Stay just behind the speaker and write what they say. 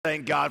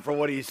Thank God for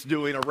what he's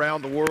doing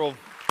around the world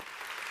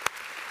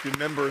to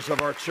members of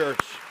our church.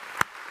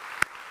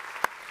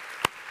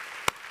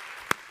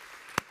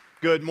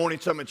 Good morning,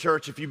 Summit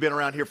Church. If you've been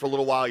around here for a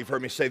little while, you've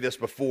heard me say this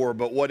before,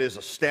 but what is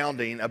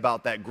astounding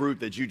about that group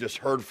that you just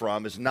heard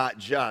from is not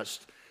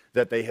just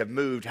that they have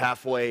moved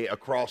halfway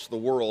across the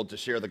world to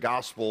share the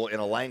gospel in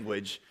a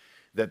language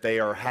that they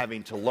are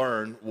having to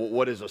learn.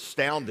 What is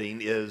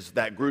astounding is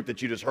that group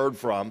that you just heard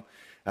from,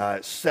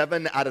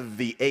 7 out of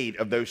the 8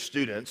 of those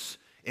students,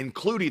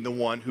 including the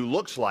one who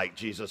looks like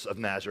Jesus of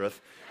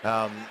Nazareth,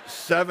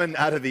 7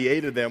 out of the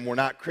 8 of them were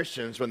not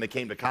Christians when they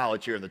came to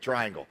college here in the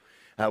Triangle,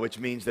 which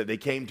means that they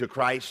came to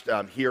Christ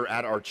here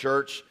at our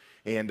church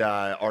and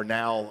are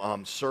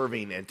now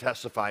serving and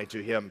testifying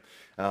to him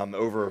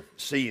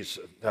overseas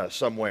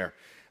somewhere.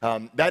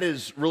 That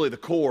is really the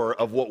core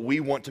of what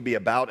we want to be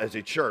about as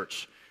a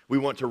church. We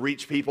want to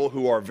reach people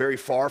who are very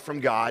far from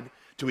God,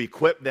 to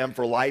equip them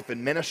for life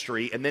and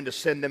ministry, and then to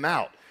send them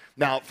out.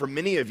 Now, for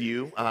many of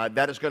you,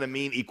 that is going to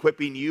mean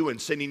equipping you and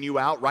sending you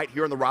out right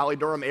here in the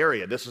Raleigh-Durham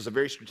area. This is a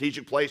very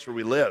strategic place where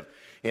we live,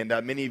 and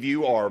many of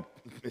you are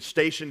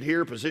stationed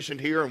here, positioned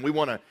here, and we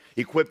want to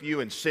equip you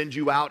and send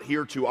you out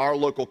here to our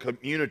local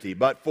community.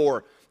 But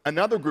for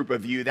another group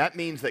of you, that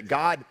means that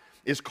God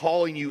is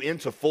calling you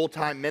into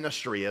full-time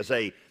ministry as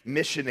a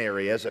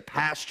missionary, as a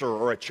pastor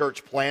or a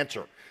church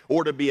planter,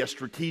 or to be a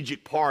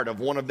strategic part of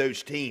one of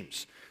those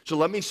teams. So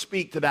let me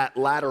speak to that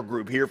latter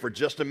group here for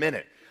just a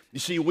minute. You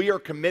see, we are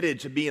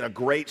committed to being a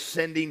great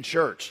sending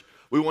church.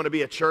 We want to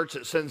be a church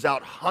that sends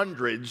out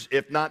hundreds,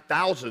 if not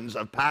thousands,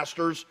 of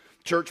pastors,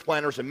 church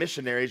planters, and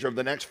missionaries over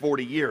the next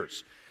 40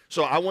 years.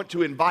 So I want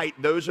to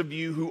invite those of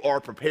you who are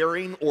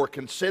preparing or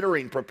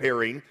considering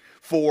preparing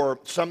for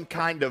some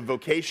kind of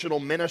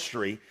vocational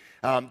ministry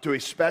to a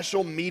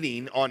special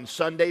meeting on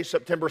Sunday,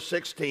 September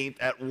 16th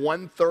at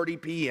 1:30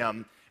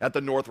 p.m. at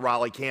the North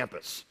Raleigh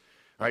campus.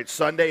 All right,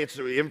 Sunday,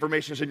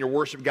 information is in your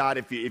worship guide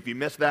if you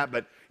missed that,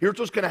 but here's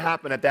what's going to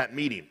happen at that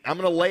meeting. I'm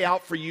going to lay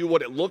out for you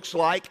what it looks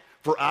like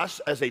for us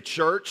as a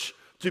church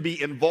to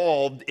be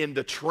involved in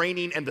the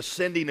training and the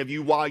sending of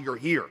you while you're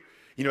here.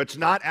 You know, it's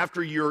not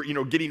after you're,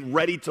 getting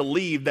ready to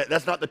leave.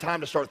 That's not the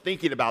time to start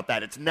thinking about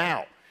that. It's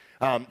now.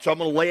 So I'm going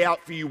to lay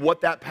out for you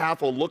what that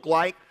path will look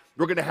like.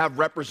 We're going to have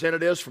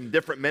representatives from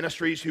different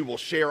ministries who will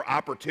share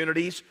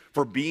opportunities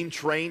for being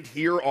trained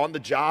here on the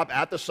job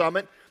at the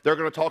summit. They're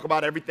going to talk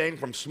about everything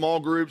from small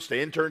groups to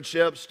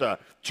internships to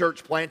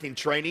church planting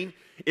training.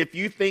 If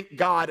you think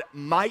God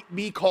might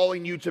be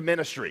calling you to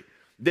ministry,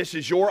 this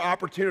is your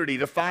opportunity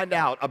to find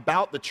out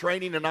about the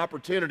training and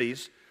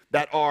opportunities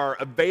that are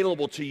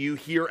available to you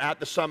here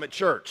at the Summit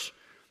Church.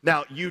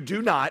 Now, you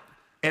do not,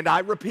 and I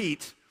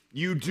repeat,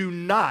 you do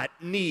not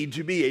need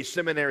to be a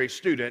seminary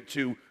student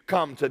to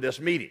come to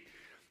this meeting.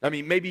 I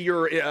mean, maybe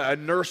you're a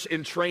nurse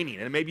in training,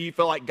 and maybe you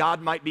feel like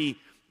God might be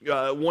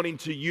wanting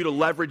you to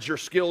leverage your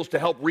skills to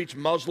help reach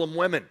Muslim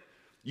women.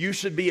 You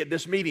should be at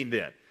this meeting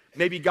then.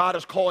 Maybe God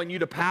is calling you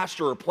to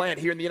pastor or plant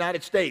here in the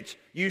United States.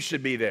 You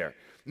should be there.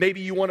 Maybe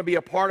you want to be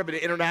a part of an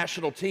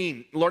international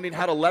team, learning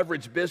how to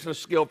leverage business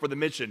skill for the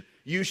mission.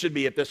 You should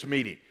be at this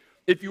meeting.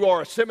 If you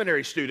are a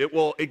seminary student,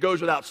 well, it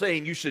goes without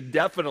saying you should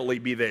definitely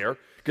be there,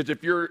 because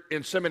if you're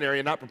in seminary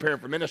and not preparing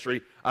for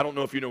ministry, I don't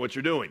know if you know what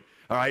you're doing.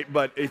 All right,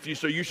 but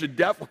you should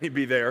definitely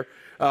be there.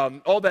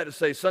 All that to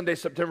say, Sunday,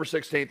 September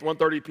 16th,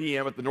 1:30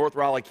 p.m. at the North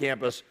Raleigh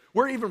campus.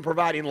 We're even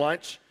providing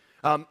lunch.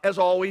 As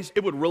always,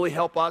 it would really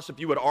help us if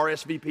you would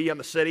RSVP on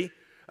the city.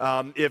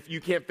 If you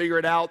can't figure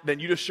it out,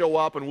 then you just show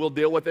up and we'll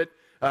deal with it.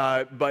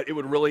 But it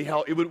would really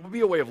help. It would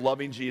be a way of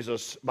loving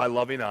Jesus by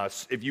loving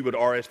us if you would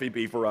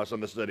RSVP for us on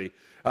the city.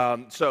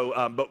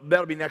 But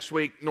that'll be next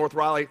week. North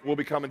Raleigh, we'll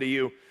be coming to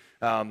you.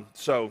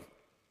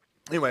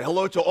 Anyway,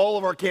 hello to all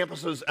of our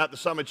campuses at the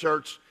Summit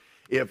Church.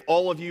 If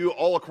all of you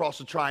all across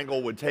the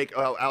Triangle would take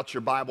out your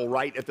Bible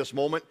right at this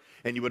moment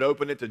and you would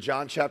open it to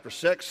John chapter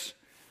 6.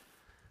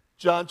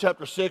 John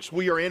chapter 6,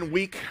 we are in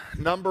week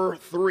number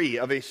 3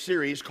 of a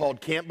series called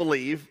Can't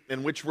Believe,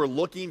 in which we're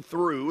looking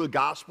through the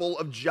Gospel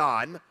of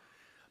John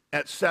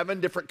at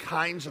 7 different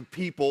kinds of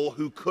people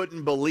who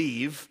couldn't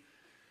believe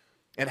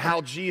and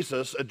how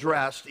Jesus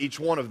addressed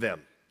each one of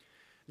them.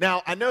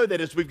 Now, I know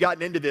that as we've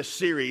gotten into this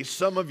series,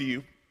 some of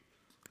you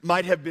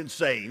might have been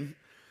saying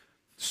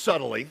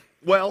subtly,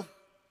 well,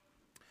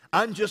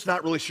 I'm just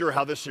not really sure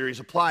how this series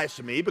applies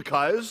to me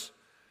because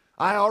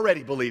I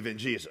already believe in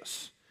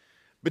Jesus.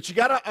 But you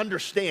got to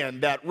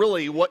understand that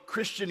really what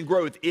Christian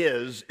growth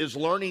is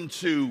learning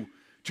to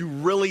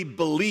really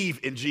believe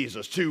in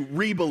Jesus, to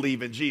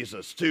re-believe in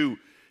Jesus, to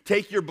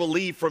take your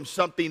belief from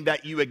something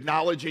that you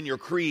acknowledge in your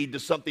creed to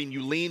something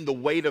you lean the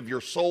weight of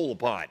your soul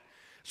upon.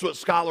 That's what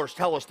scholars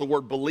tell us the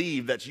word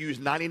believe that's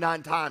used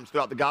 99 times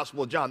throughout the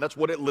Gospel of John. That's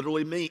what it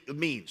literally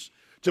means.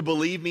 To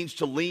believe means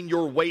to lean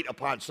your weight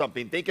upon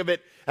something. Think of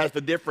it as the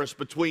difference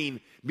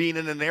between being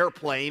in an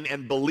airplane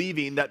and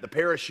believing that the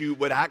parachute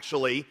would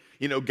actually,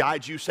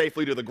 guide you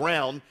safely to the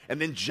ground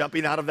and then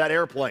jumping out of that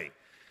airplane.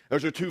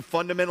 Those are two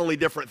fundamentally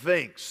different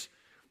things.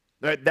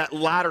 That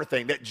latter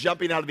thing, that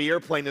jumping out of the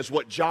airplane, is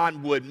what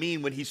John would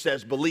mean when he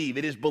says believe.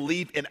 It is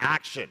belief in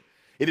action.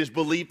 It is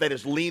belief that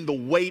has leaned the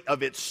weight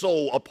of its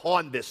soul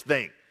upon this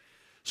thing.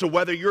 So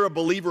whether you're a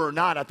believer or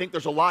not, I think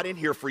there's a lot in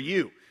here for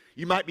you.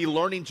 You might be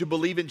learning to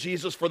believe in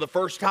Jesus for the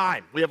first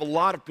time. We have a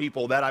lot of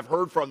people that I've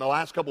heard from the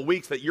last couple of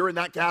weeks that you're in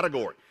that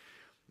category.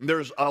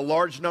 There's a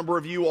large number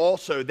of you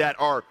also that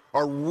are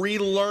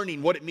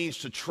relearning what it means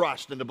to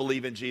trust and to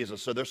believe in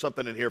Jesus. So there's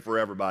something in here for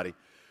everybody.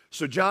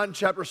 So John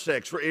chapter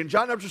 6. In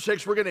John chapter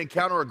 6, we're going to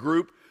encounter a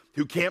group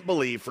who can't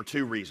believe for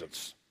two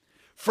reasons.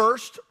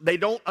 First, they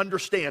don't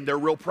understand their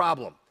real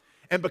problem.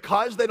 And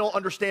because they don't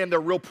understand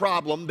their real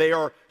problem, they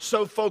are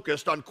so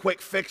focused on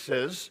quick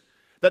fixes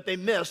that they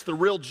miss the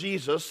real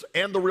Jesus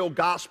and the real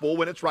gospel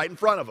when it's right in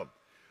front of them.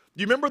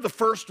 Do you remember the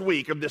first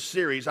week of this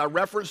series, I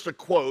referenced a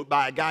quote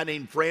by a guy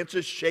named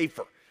Francis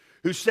Schaeffer,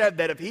 who said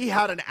that if he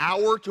had an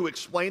hour to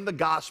explain the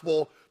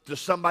gospel to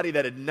somebody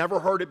that had never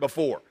heard it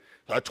before,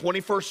 a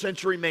 21st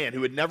century man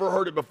who had never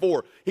heard it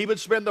before, he would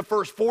spend the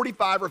first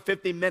 45 or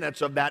 50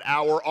 minutes of that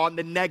hour on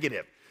the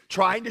negative,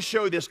 trying to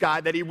show this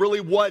guy that he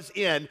really was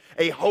in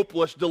a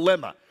hopeless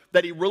dilemma,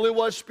 that he really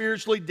was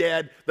spiritually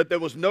dead, that there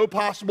was no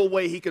possible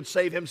way he could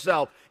save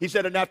himself. He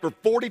said, and after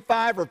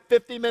 45 or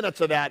 50 minutes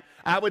of that,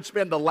 I would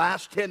spend the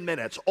last 10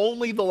 minutes,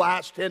 only the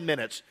last 10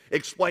 minutes,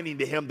 explaining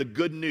to him the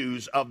good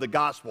news of the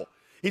gospel.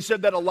 He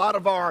said that a lot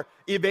of our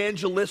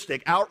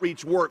evangelistic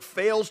outreach work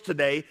fails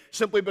today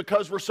simply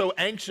because we're so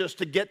anxious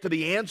to get to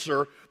the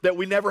answer that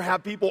we never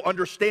have people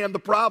understand the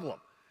problem.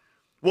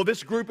 Well,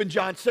 this group in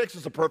John 6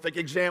 is a perfect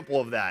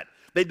example of that.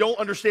 They don't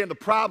understand the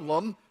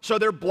problem, so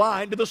they're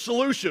blind to the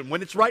solution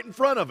when it's right in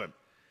front of them.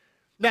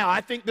 Now,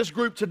 I think this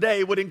group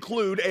today would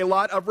include a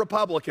lot of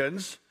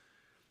Republicans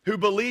who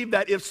believe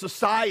that if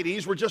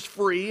societies were just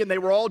free and they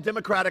were all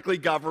democratically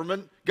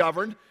governed,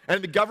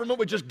 and the government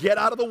would just get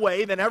out of the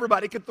way, then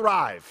everybody could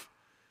thrive.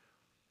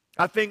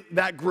 I think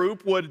that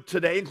group would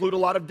today include a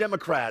lot of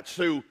Democrats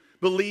who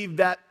believe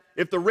that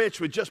if the rich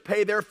would just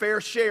pay their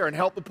fair share and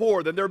help the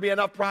poor, then there'd be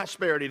enough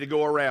prosperity to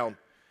go around.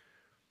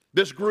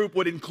 This group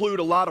would include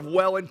a lot of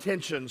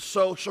well-intentioned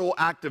social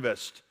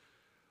activists.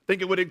 I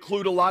think it would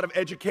include a lot of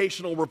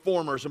educational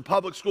reformers and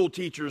public school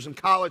teachers and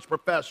college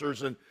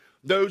professors and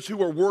those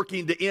who are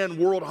working to end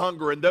world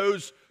hunger and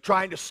those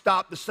trying to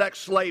stop the sex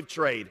slave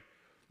trade.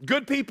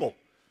 Good people.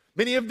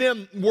 Many of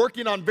them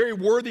working on very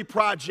worthy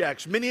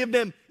projects. Many of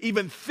them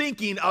even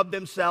thinking of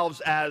themselves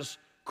as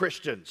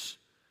Christians.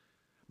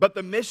 But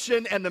the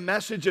mission and the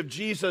message of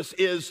Jesus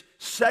is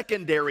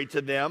secondary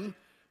to them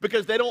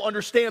because they don't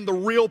understand the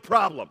real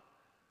problem.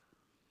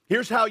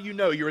 Here's how you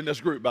know you're in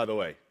this group, by the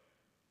way.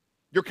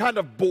 You're kind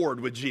of bored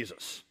with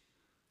Jesus.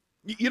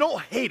 You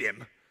don't hate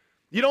him.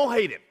 You don't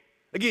hate him.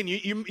 Again,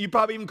 you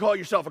probably even call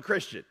yourself a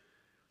Christian.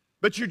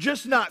 But you're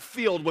just not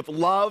filled with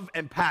love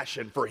and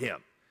passion for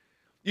him.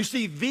 You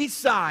see, the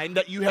sign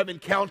that you have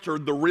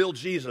encountered the real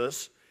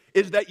Jesus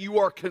is that you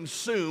are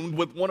consumed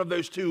with one of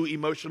those two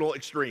emotional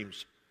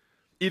extremes,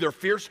 either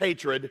fierce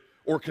hatred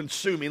or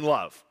consuming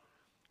love.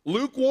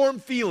 Lukewarm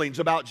feelings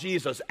about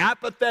Jesus,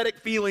 apathetic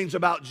feelings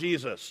about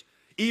Jesus,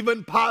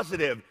 even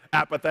positive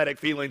apathetic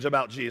feelings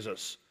about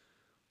Jesus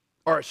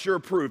are a sure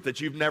proof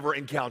that you've never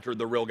encountered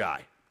the real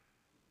guy.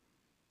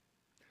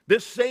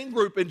 This same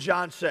group in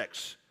John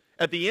 6,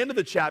 at the end of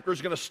the chapter,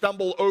 is going to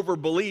stumble over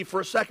belief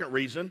for a second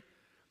reason,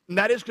 and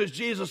that is because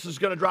Jesus is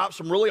going to drop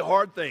some really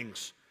hard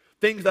things,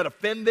 things that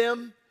offend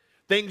them,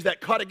 things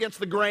that cut against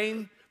the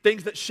grain,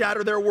 things that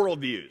shatter their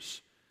worldviews.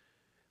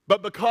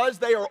 But because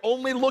they are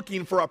only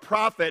looking for a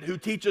prophet who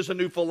teaches a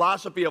new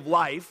philosophy of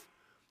life,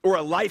 or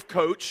a life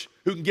coach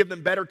who can give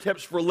them better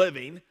tips for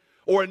living,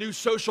 or a new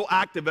social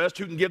activist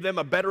who can give them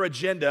a better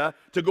agenda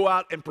to go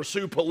out and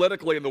pursue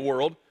politically in the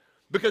world,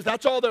 because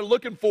that's all they're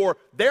looking for,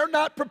 they're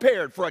not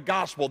prepared for a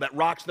gospel that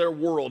rocks their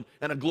world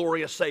and a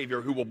glorious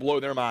Savior who will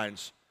blow their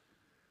minds.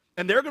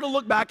 And they're going to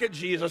look back at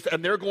Jesus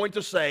and they're going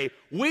to say,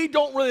 we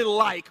don't really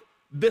like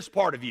this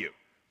part of you.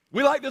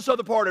 We like this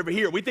other part over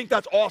here. We think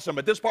that's awesome,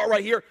 but this part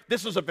right here,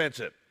 this is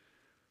offensive.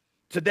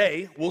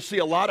 Today, we'll see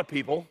a lot of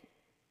people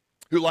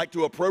who like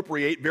to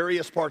appropriate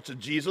various parts of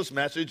Jesus'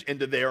 message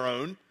into their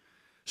own,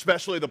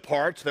 especially the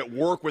parts that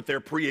work with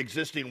their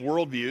pre-existing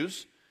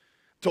worldviews.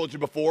 Told you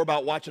before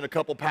about watching a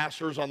couple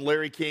pastors on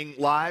Larry King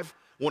Live,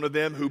 one of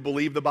them who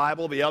believed the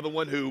Bible, the other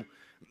one who,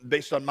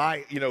 based on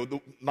my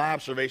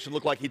observation,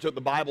 looked like he took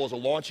the Bible as a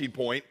launching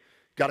point,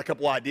 got a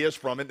couple ideas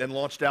from it, then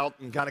launched out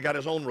and kind of got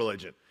his own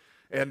religion.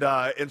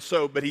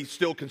 But he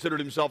still considered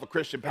himself a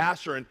Christian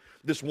pastor. And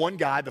this one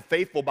guy, the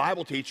faithful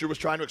Bible teacher, was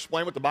trying to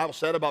explain what the Bible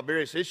said about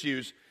various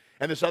issues.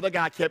 And this other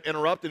guy kept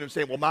interrupting him,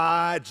 saying, well,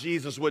 my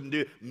Jesus wouldn't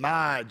do it.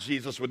 My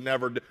Jesus would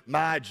never do.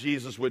 My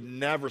Jesus would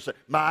never say.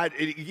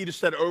 He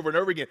just said it over and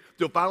over again.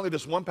 Until finally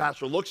this one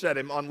pastor looks at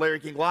him on Larry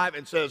King Live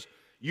and says,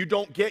 you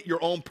don't get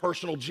your own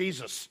personal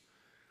Jesus.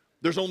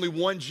 There's only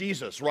one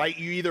Jesus, right?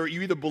 You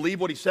either believe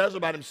what he says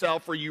about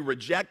himself or you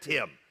reject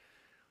him.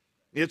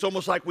 It's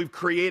almost like we've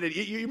created,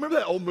 you remember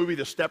that old movie,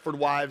 The Stepford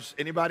Wives?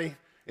 Anybody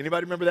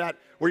remember that?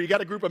 Where you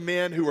got a group of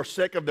men who are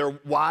sick of their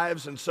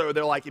wives, and so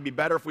they're like, it'd be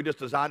better if we just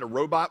designed a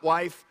robot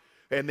wife,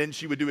 and then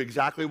she would do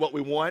exactly what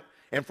we want.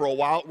 and for a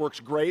while it works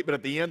great, but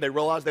at the end they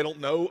realize they don't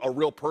know a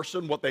real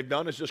person. What they've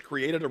done is just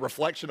created a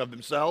reflection of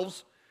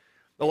themselves.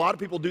 A lot of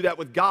people do that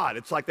with God.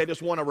 It's like they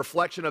just want a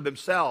reflection of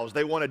themselves.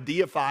 They want to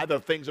deify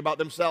the things about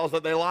themselves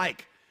that they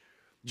like.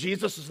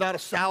 Jesus is not a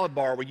salad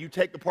bar where you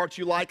take the parts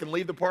you like and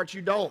leave the parts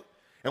you don't.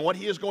 And what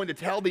he is going to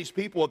tell these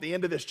people at the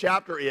end of this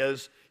chapter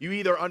is, you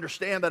either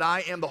understand that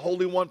I am the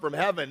Holy One from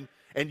heaven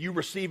and you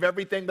receive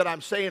everything that I'm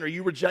saying, or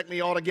you reject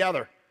me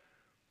altogether.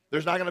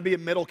 There's not going to be a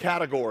middle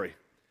category.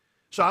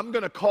 So I'm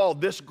going to call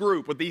this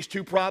group with these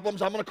two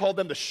problems, I'm going to call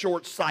them the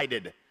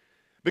short-sighted.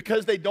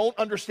 Because they don't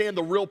understand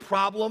the real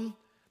problem,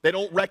 they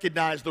don't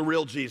recognize the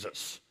real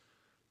Jesus.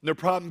 And their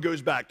problem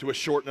goes back to a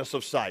shortness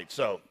of sight.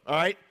 So, all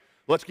right,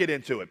 let's get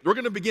into it. We're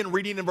going to begin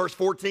reading in verse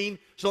 14.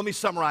 So let me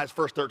summarize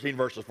first 13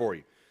 verses for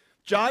you.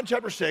 John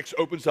chapter 6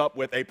 opens up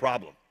with a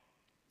problem.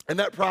 And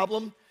that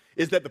problem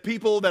is that the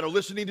people that are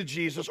listening to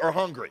Jesus are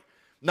hungry.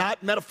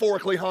 Not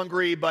metaphorically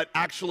hungry, but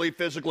actually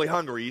physically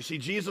hungry. You see,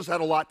 Jesus had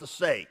a lot to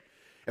say.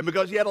 And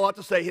because he had a lot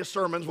to say, his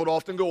sermons would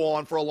often go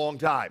on for a long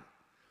time.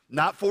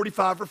 Not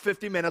 45 or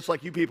 50 minutes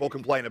like you people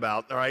complain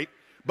about, all right?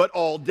 But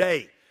all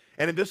day.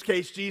 And in this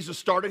case, Jesus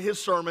started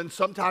his sermon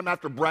sometime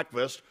after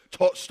breakfast,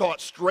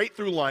 taught straight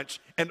through lunch,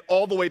 and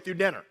all the way through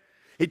dinner.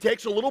 He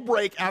takes a little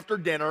break after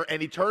dinner, and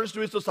he turns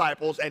to his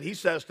disciples, and he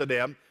says to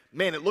them,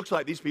 man, it looks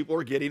like these people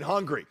are getting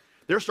hungry.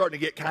 They're starting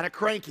to get kind of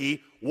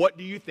cranky. What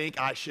do you think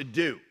I should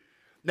do?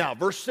 Now,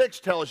 verse 6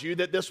 tells you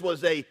that this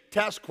was a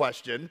test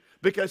question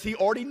because he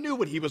already knew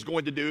what he was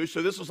going to do,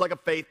 so this was like a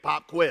faith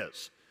pop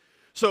quiz.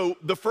 So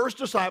the first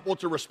disciple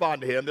to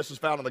respond to him, this is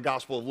found in the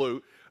Gospel of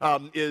Luke,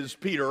 is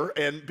Peter.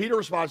 And Peter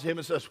responds to him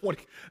and says,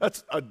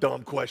 that's a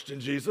dumb question,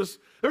 Jesus.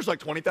 There's like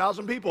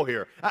 20,000 people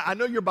here. I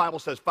know your Bible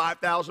says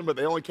 5,000, but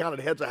they only counted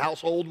heads of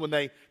household when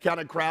they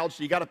counted crowds.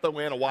 So you got to throw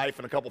in a wife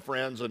and a couple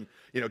friends and,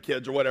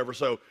 kids or whatever.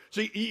 So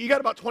you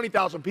got about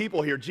 20,000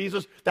 people here.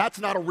 Jesus, that's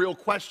not a real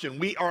question.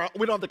 We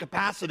don't have the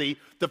capacity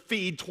to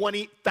feed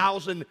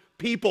 20,000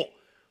 people.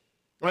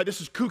 All right,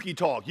 this is kooky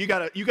talk. You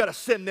got to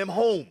send them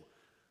home.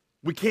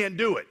 We can't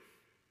do it.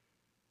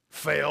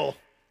 Fail.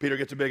 Peter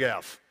gets a big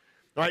F.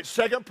 All right,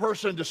 second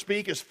person to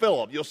speak is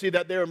Philip. You'll see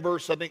that there in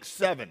verse, I think,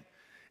 7.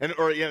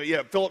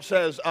 Philip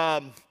says,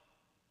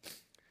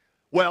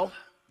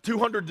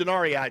 200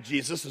 denarii,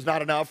 Jesus, is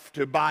not enough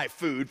to buy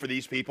food for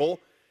these people,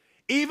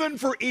 even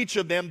for each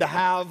of them to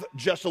have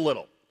just a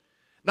little.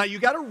 Now, you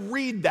got to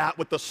read that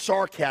with the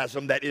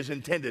sarcasm that is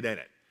intended in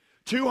it.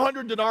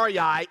 200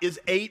 denarii is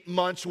 8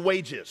 months'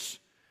 wages.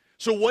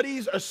 So what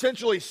he's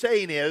essentially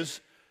saying is,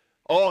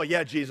 oh,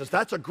 yeah, Jesus,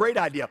 that's a great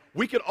idea.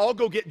 We could all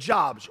go get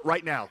jobs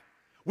right now.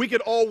 We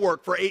could all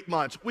work for 8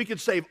 months. We could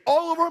save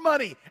all of our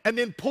money and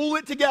then pool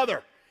it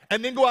together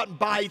and then go out and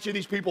buy each of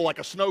these people like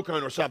a snow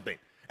cone or something.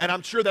 And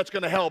I'm sure that's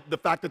going to help the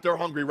fact that they're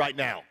hungry right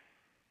now.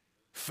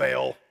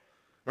 Fail,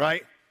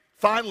 right?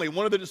 Finally,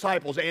 one of the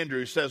disciples,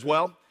 Andrew, says,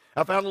 well,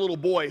 I found a little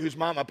boy whose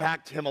mama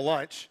packed him a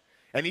lunch,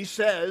 and he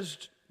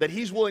says that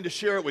he's willing to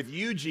share it with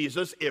you,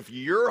 Jesus, if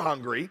you're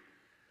hungry.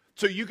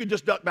 So you can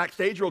just duck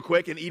backstage real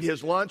quick and eat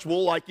his lunch.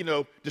 We'll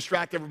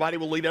distract everybody.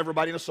 We'll lead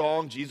everybody in a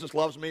song, Jesus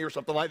Loves Me or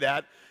something like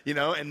that,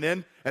 and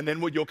then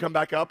you'll come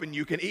back up and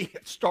you can eat.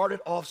 It started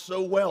off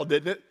so well,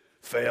 didn't it?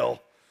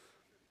 Fail.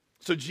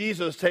 So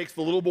Jesus takes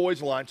the little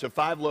boy's lunch of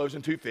 5 loaves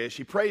and 2 fish.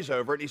 He prays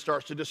over it and he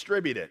starts to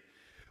distribute it.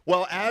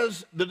 Well,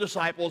 as the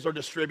disciples are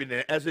distributing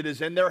it, as it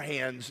is in their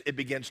hands, it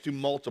begins to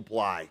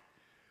multiply.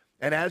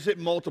 And as it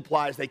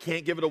multiplies, they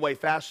can't give it away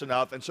fast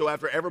enough. And so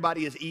after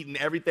everybody has eaten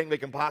everything they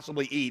can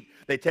possibly eat,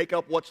 they take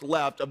up what's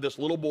left of this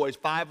little boy's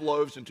 5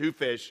 loaves and 2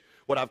 fish,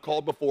 what I've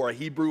called before a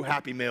Hebrew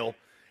Happy Meal.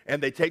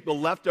 And they take the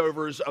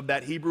leftovers of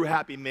that Hebrew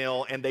Happy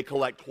Meal and they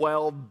collect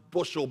 12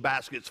 bushel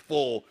baskets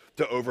full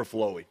to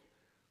overflowing.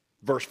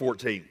 Verse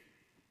 14.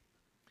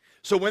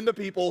 So when the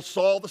people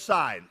saw the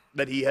sign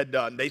that he had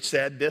done, they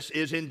said, this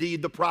is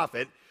indeed the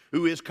prophet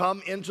who is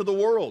come into the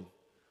world.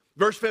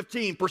 Verse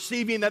 15,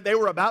 perceiving that they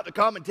were about to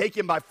come and take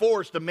him by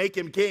force to make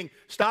him king.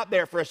 Stop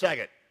there for a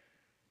second.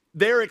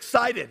 They're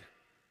excited.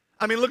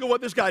 I mean, look at what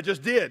this guy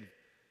just did.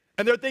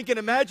 And they're thinking,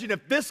 imagine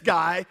if this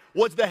guy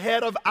was the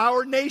head of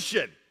our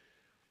nation.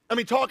 I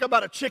mean, talk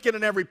about a chicken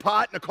in every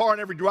pot and a car in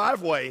every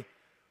driveway.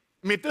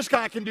 I mean, if this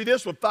guy can do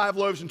this with 5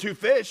 loaves and 2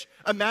 fish,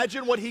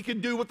 imagine what he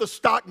could do with the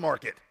stock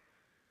market.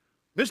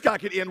 This guy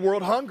could end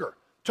world hunger.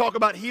 Talk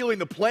about healing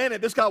the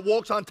planet. This guy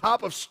walks on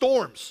top of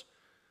storms.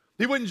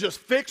 He wouldn't just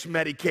fix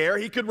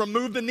Medicare. He could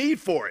remove the need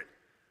for it.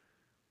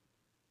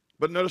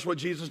 But notice what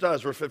Jesus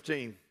does, verse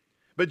 15.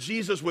 But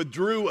Jesus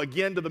withdrew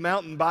again to the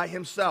mountain by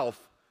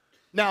himself.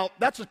 Now,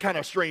 that's a kind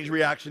of strange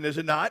reaction, is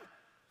it not?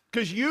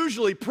 Because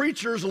usually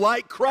preachers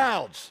like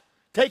crowds.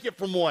 Take it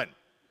from one.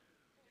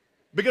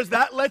 Because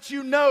that lets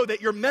you know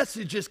that your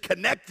message is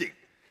connecting.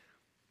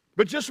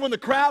 But just when the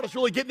crowd is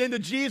really getting into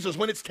Jesus,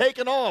 when it's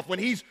taken off, when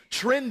he's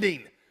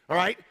trending, all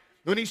right?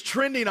 When he's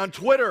trending on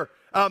Twitter,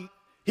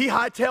 he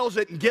hightails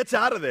it and gets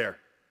out of there.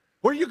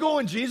 Where are you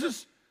going,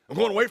 Jesus? I'm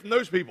going away from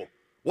those people.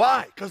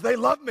 Why? Because they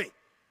love me.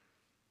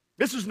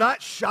 This is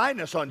not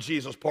shyness on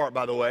Jesus' part,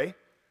 by the way.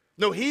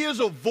 No, he is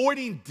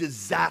avoiding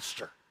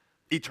disaster,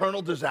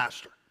 eternal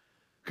disaster.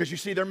 Because you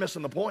see, they're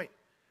missing the point.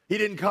 He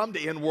didn't come to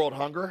end world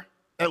hunger,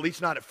 at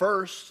least not at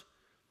first,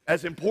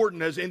 as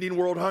important as ending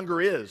world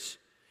hunger is.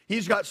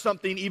 He's got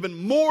something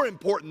even more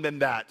important than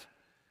that,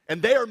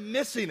 and they are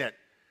missing it.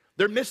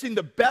 They're missing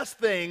the best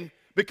thing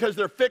because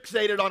they're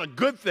fixated on a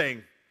good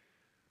thing.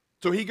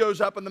 So he goes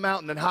up in the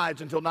mountain and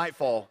hides until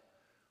nightfall.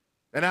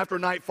 And after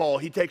nightfall,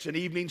 he takes an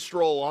evening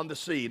stroll on the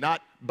sea,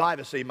 not by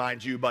the sea,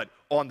 mind you, but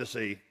on the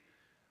sea.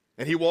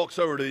 And he walks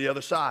over to the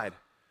other side.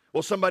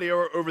 Well, somebody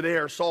over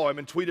there saw him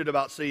and tweeted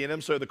about seeing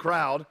him, so the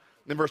crowd,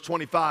 in verse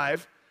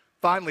 25,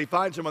 finally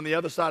finds him on the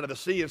other side of the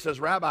sea and says,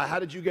 Rabbi, how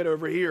did you get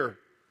over here?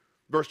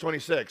 Verse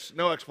 26,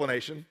 no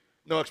explanation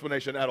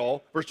at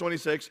all. Verse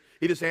 26,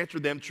 he just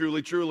answered them,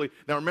 truly, truly.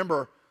 Now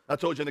remember, I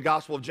told you in the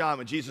Gospel of John,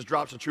 when Jesus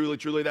drops a truly,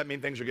 truly, that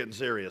means things are getting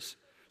serious.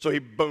 So he,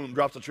 boom,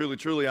 drops a truly,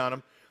 truly on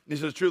him. And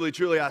he says, truly,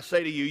 truly, I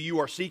say to you, you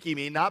are seeking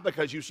me, not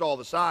because you saw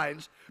the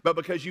signs, but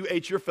because you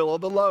ate your fill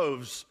of the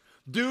loaves.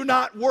 Do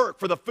not work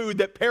for the food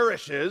that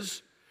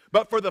perishes,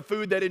 but for the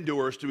food that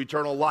endures to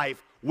eternal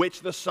life,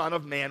 which the Son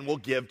of Man will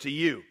give to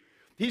you.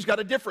 He's got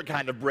a different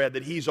kind of bread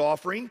that he's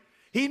offering.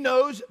 He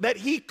knows that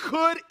he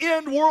could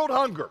end world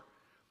hunger,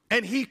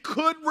 and he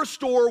could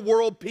restore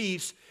world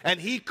peace, and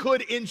he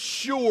could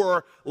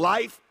ensure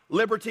life,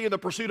 liberty, and the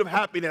pursuit of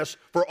happiness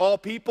for all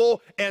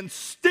people, and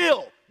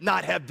still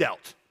not have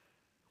dealt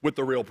with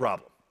the real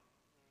problem.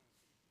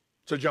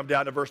 So jump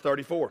down to verse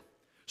 34.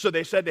 So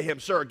they said to him,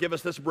 Sir, give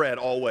us this bread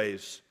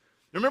always.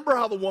 Remember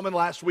how the woman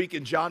last week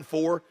in John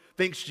 4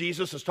 thinks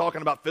Jesus is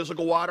talking about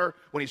physical water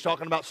when he's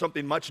talking about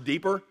something much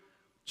deeper?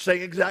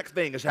 Same exact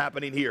thing is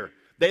happening here.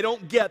 They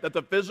don't get that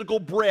the physical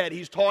bread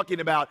he's talking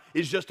about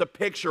is just a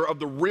picture of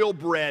the real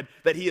bread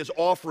that he is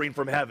offering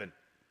from heaven.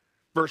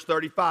 Verse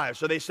 35,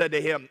 so they said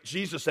to him,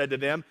 Jesus said to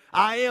them,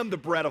 I am the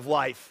bread of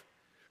life.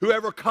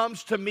 Whoever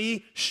comes to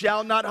me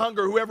shall not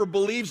hunger. Whoever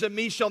believes in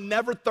me shall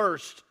never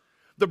thirst.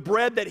 The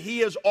bread that he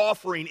is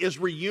offering is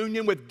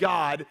reunion with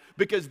God,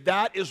 because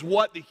that is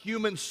what the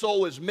human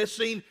soul is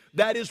missing.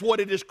 That is what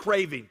it is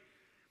craving.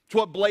 It's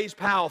what Blaise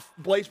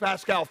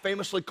Pascal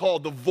famously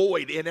called the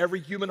void in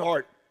every human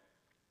heart.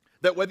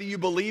 That whether you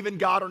believe in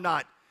God or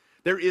not,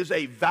 there is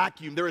a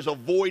vacuum, there is a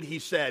void, he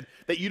said,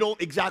 that you don't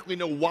exactly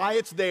know why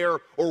it's there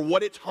or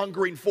what it's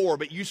hungering for,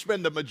 but you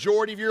spend the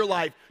majority of your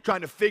life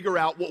trying to figure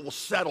out what will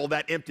settle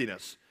that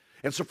emptiness.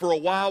 And so for a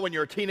while when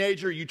you're a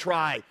teenager, you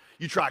try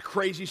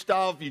crazy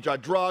stuff, you try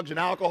drugs and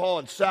alcohol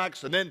and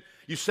sex, and then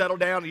you settle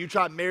down and you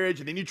try marriage,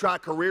 and then you try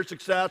career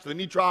success, and then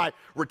you try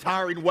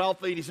retiring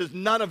wealthy, and he says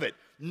none of it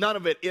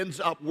ends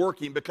up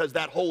working, because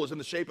that hole is in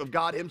the shape of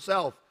God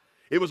himself.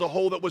 It was a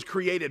hole that was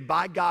created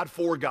by God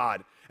for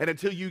God. And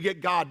until you get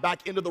God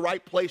back into the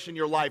right place in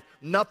your life,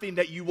 nothing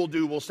that you will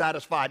do will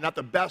satisfy. Not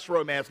the best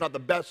romance, not the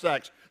best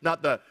sex,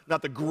 not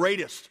the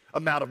greatest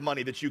amount of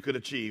money that you could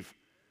achieve.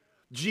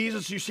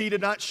 Jesus, you see,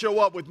 did not show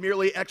up with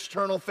merely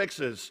external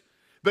fixes,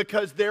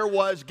 because there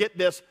was, get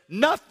this,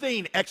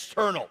 nothing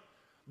external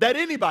that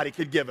anybody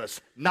could give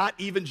us, not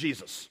even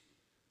Jesus.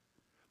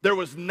 There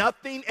was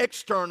nothing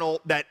external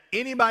that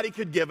anybody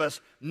could give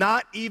us,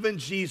 not even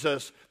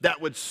Jesus,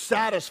 that would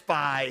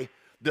satisfy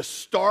the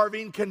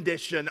starving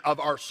condition of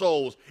our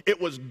souls.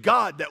 It was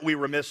God that we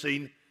were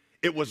missing.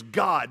 It was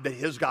God that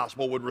his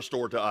gospel would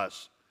restore to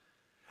us.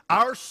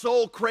 Our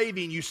soul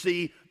craving, you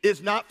see,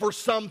 is not for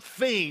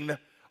something.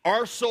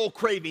 Our soul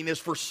craving is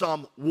for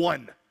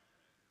someone.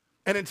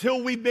 And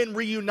until we've been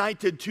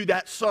reunited to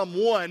that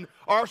someone,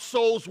 our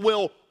souls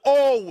will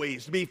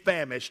always be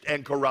famished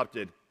and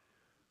corrupted.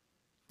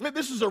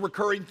 This is a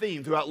recurring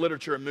theme throughout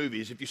literature and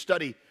movies. If you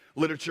study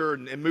literature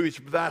and movies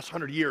for the last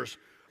 100 years,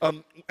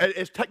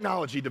 as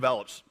technology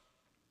develops,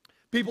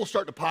 people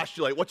start to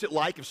postulate, what's it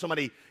like if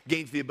somebody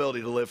gains the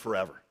ability to live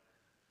forever?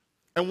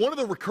 And one of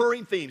the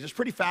recurring themes, it's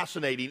pretty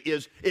fascinating,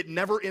 is it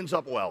never ends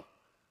up well.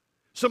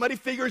 Somebody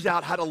figures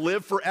out how to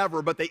live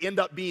forever, but they end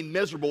up being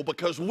miserable,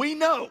 because we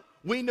know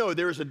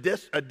there is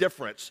a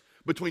difference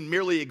between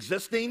merely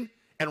existing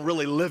and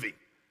really living.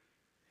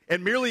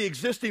 And merely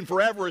existing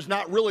forever is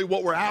not really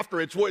what we're after.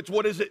 It's what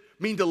does it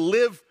mean to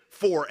live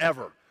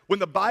forever? When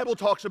the Bible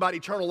talks about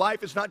eternal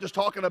life, it's not just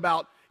talking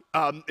about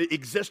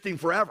existing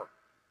forever.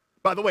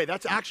 By the way,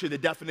 that's actually the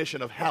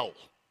definition of hell.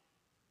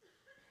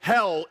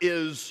 Hell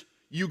is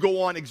you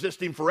go on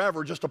existing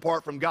forever just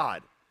apart from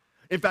God.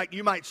 In fact,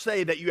 you might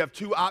say that you have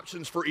two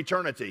options for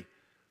eternity.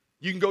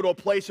 You can go to a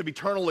place of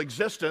eternal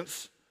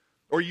existence,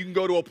 or you can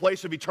go to a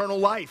place of eternal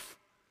life.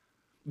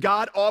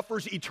 God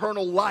offers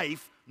eternal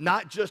life,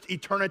 not just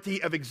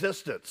eternity of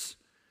existence.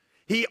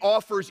 He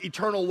offers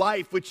eternal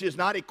life, which is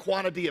not a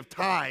quantity of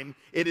time,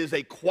 it is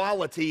a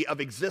quality of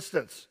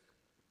existence.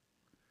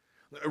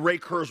 Ray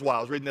Kurzweil,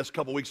 I was reading this a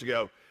couple weeks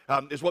ago,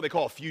 is what they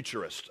call a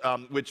futurist,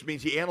 which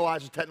means he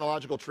analyzes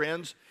technological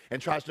trends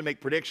and tries to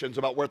make predictions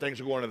about where things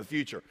are going in the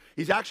future.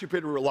 He's actually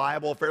pretty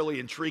reliable, fairly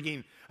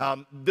intriguing.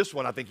 This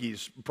one I think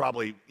he's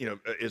probably,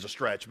 is a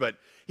stretch, but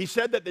he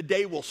said that the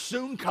day will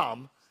soon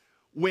come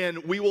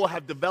when we will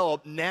have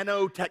developed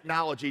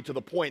nanotechnology to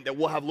the point that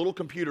we'll have little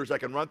computers that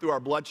can run through our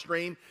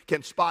bloodstream,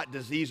 can spot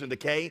disease and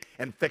decay,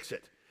 and fix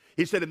it.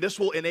 He said, and this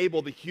will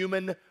enable the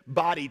human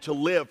body to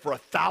live for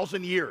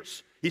 1,000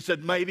 years. He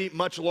said, maybe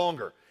much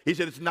longer. He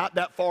said, it's not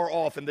that far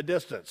off in the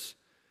distance.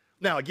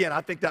 Now, again,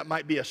 I think that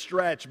might be a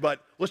stretch, but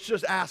let's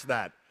just ask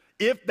that.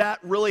 If that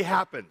really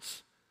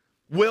happens,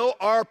 will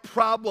our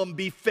problem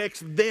be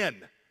fixed then?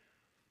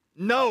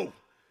 No,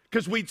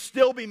 because we'd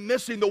still be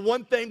missing the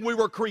one thing we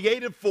were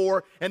created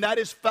for, and that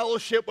is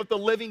fellowship with the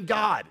living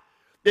God.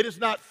 It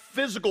is not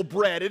physical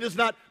bread. It is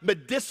not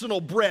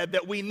medicinal bread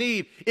that we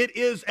need. It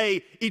is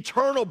an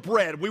eternal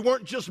bread. We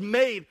weren't just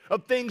made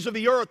of things of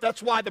the earth.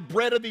 That's why the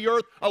bread of the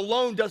earth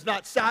alone does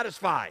not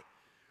satisfy.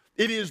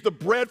 It is the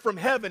bread from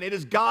heaven. It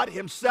is God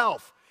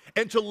himself.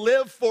 And to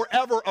live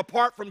forever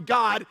apart from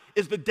God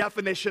is the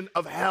definition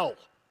of hell.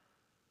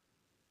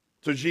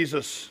 So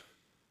Jesus,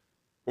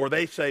 or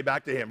they say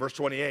back to him, verse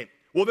 28,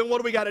 well, then what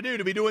do we got to do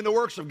to be doing the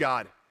works of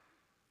God?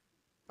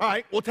 All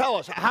right, well, tell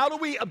us, how do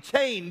we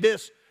obtain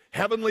this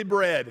heavenly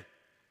bread?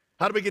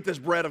 How do we get this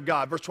bread of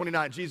God? Verse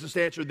 29, Jesus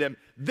answered them,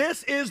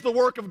 this is the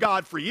work of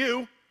God for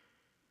you,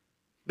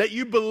 that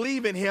you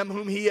believe in him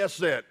whom he has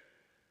sent.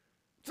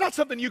 It's not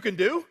something you can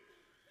do.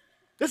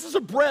 This is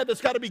a bread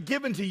that's got to be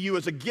given to you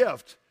as a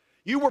gift.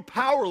 You were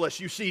powerless,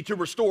 you see, to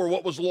restore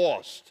what was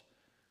lost.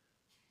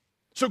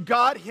 So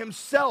God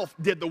himself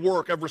did the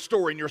work of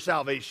restoring your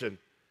salvation.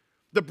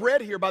 The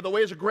bread here, by the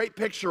way, is a great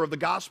picture of the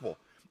gospel.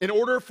 In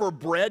order for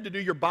bread to do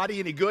your body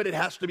any good, it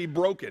has to be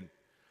broken.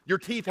 Your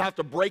teeth have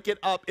to break it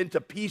up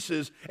into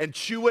pieces and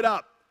chew it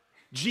up.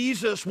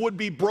 Jesus would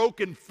be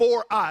broken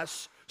for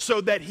us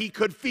so that he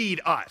could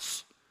feed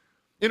us.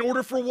 In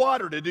order for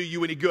water to do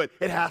you any good,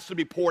 it has to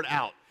be poured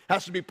out. It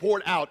has to be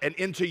poured out and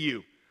into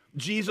you.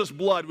 Jesus'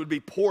 blood would be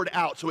poured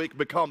out so it could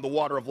become the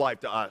water of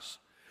life to us.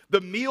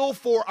 The meal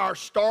for our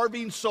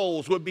starving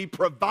souls would be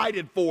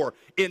provided for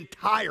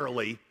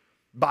entirely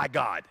by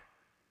God.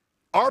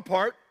 Our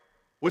part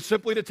was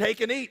simply to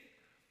take and eat.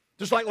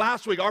 Just like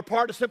last week, our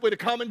part is simply to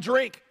come and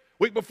drink.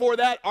 Week before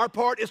that, our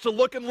part is to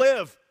look and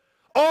live.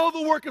 All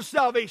the work of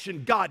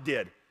salvation, God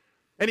did.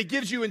 And he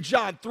gives you in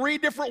John 3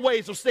 different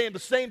ways of saying the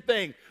same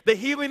thing. The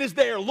healing is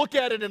there. Look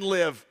at it and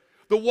live.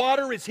 The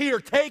water is here.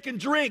 Take and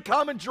drink.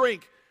 Come and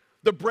drink.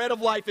 The bread of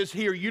life is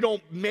here. You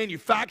don't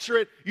manufacture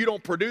it. You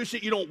don't produce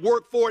it. You don't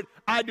work for it.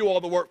 I do all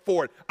the work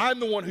for it. I'm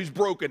the one who's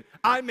broken.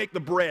 I make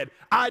the bread.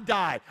 I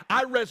die.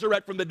 I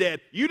resurrect from the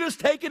dead. You just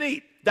take and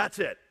eat. That's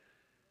it.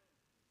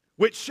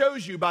 Which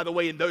shows you, by the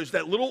way, in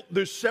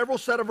there's several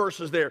set of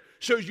verses there,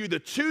 shows you the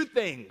two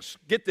things,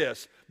 get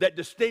this, that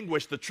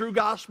distinguish the true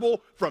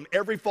gospel from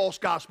every false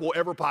gospel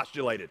ever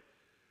postulated.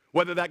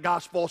 Whether that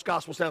false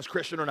gospel sounds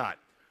Christian or not.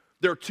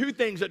 There are two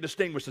things that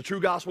distinguish the true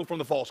gospel from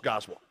the false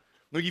gospel.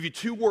 I'm going to give you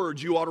two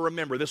words you ought to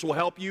remember. This will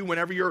help you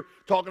whenever you're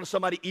talking to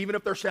somebody, even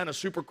if they're sounding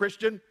super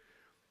Christian.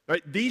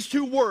 Right? These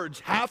two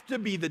words have to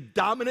be the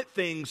dominant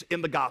things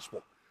in the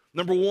gospel.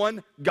 Number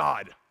one,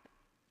 God.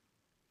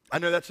 I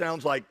know that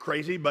sounds like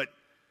crazy, but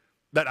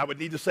that I would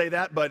need to say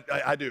that, but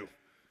I do.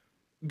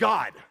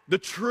 God. The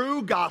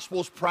true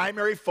gospel's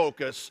primary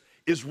focus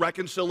is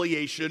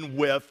reconciliation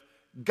with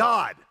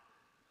God.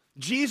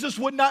 Jesus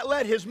would not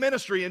let his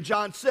ministry in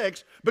John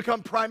 6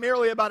 become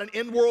primarily about an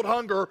in-world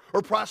hunger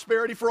or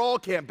prosperity for all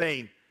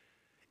campaign.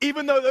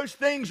 Even though those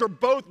things are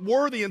both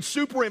worthy and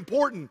super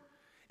important.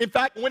 In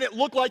fact, when it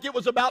looked like it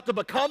was about to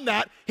become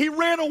that, he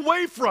ran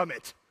away from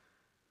it.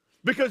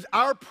 Because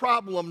our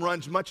problem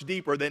runs much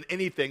deeper than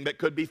anything that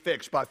could be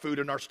fixed by food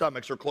in our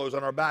stomachs or clothes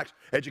on our backs,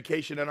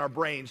 education in our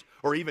brains,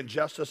 or even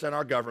justice in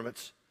our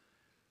governments.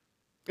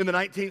 In the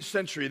 19th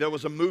century, there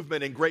was a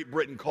movement in Great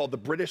Britain called the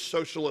British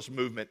Socialist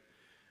Movement.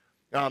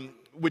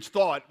 Which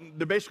thought,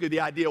 basically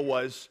the idea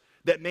was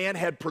that man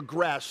had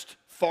progressed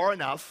far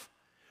enough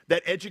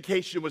that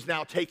education was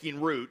now taking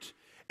root,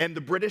 and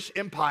the British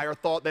Empire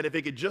thought that if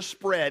it could just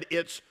spread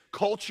its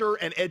culture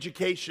and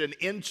education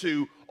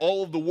into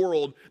all of the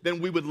world, then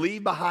we would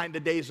leave behind the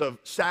days of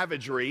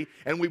savagery,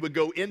 and we would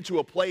go into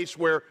a place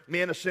where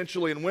men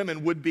essentially and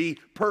women would be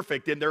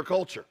perfect in their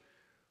culture.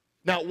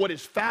 Now, what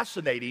is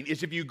fascinating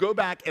is if you go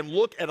back and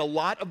look at a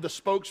lot of the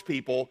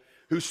spokespeople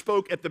who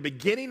spoke at the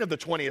beginning of the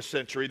 20th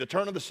century, the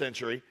turn of the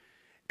century,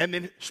 and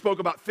then spoke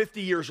about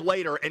 50 years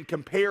later and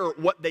compare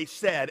what they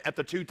said at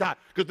the two times.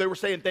 Because they were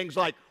saying things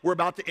like, we're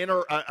about to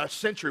enter a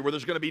century where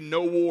there's going to be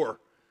no war.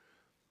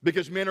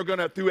 Because men are going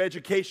to, through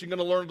education, going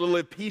to learn to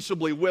live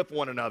peaceably with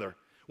one another.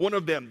 One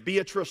of them,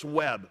 Beatrice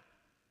Webb,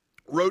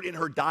 wrote in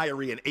her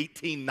diary in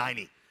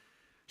 1890.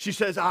 She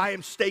says, I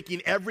am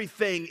staking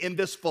everything in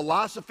this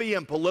philosophy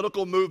and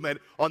political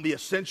movement on the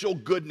essential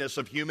goodness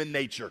of human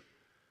nature.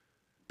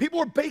 People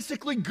are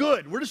basically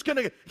good. We're just got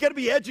to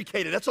be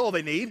educated. That's all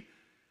they need.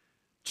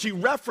 She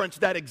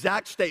referenced that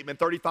exact statement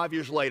 35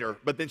 years later,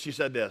 but then she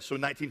said this. So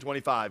in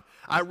 1925,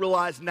 I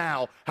realize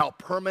now how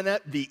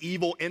permanent the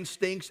evil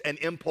instincts and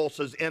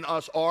impulses in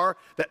us are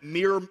that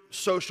mere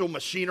social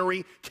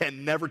machinery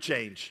can never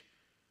change.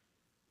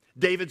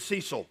 David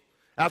Cecil,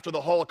 after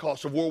the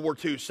Holocaust of World War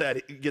II,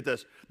 said, get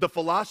this, the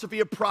philosophy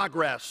of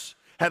progress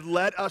had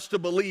led us to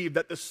believe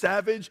that the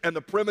savage and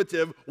the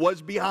primitive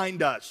was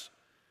behind us.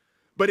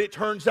 But it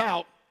turns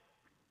out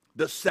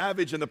The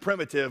savage and the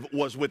primitive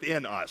was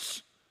within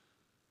us.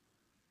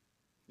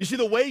 You see,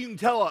 the way you can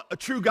tell a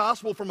true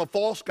gospel from a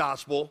false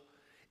gospel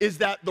is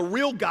that the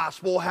real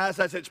gospel has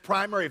as its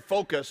primary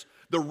focus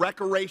the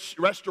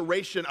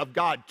restoration of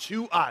God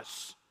to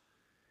us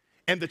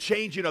and the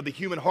changing of the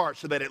human heart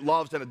so that it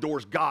loves and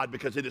adores God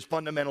because it is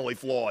fundamentally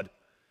flawed.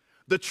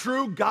 The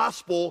true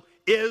gospel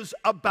is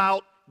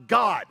about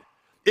God.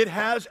 It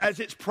has as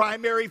its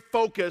primary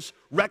focus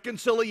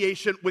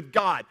reconciliation with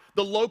God.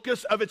 The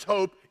locus of its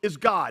hope is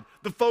God.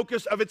 The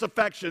focus of its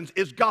affections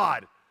is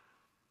God.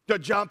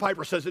 John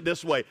Piper says it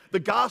this way: the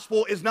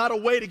gospel is not a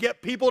way to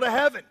get people to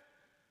heaven.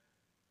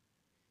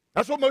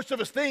 That's what most of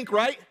us think,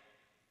 right?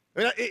 I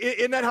mean,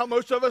 isn't that how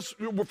most of us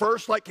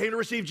first came to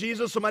receive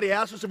Jesus? Somebody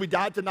asked us if we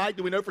died tonight,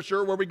 do we know for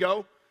sure where we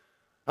go?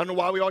 I don't know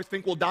why we always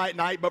think we'll die at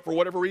night, but for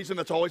whatever reason,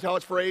 that's always how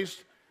it's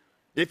phrased.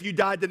 If you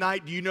died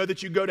tonight, do you know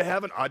that you go to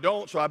heaven? I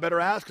don't, so I better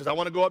ask because I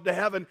want to go up to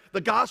heaven.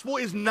 The gospel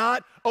is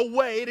not a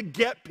way to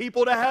get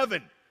people to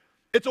heaven.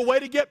 It's a way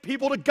to get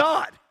people to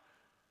God.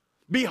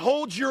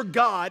 Behold, your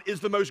God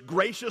is the most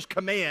gracious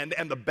command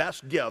and the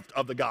best gift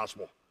of the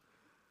gospel.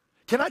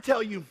 Can I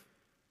tell you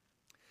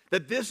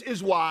that this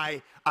is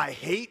why I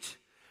hate,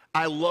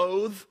 I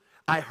loathe,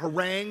 I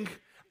harangue,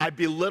 I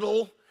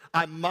belittle,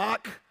 I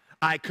mock,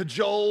 I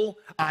cajole,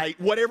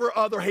 whatever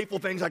other hateful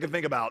things I can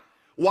think about.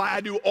 Why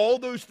I do all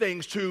those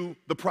things to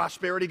the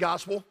prosperity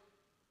gospel?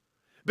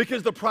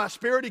 Because the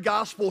prosperity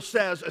gospel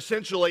says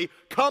essentially,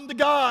 come to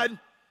God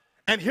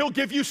and he'll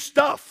give you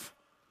stuff.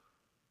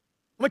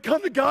 I'm like,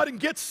 come to God and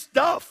get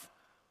stuff.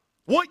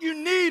 What you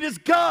need is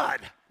God,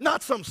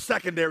 not some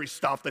secondary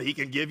stuff that he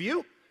can give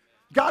you.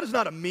 God is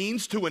not a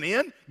means to an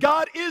end.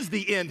 God is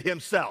the end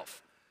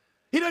himself.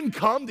 He doesn't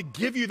come to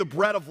give you the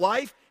bread of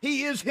life.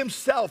 He is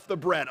himself the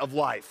bread of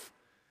life.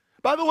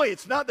 By the way,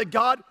 it's not that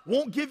God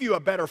won't give you a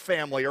better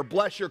family or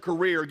bless your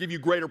career or give you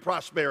greater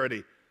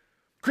prosperity.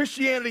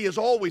 Christianity is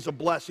always a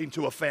blessing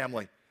to a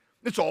family.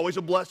 It's always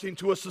a blessing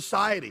to a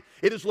society.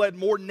 It has led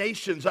more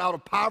nations out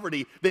of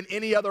poverty than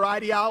any other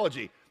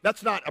ideology.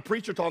 That's not a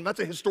preacher talking, that's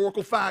a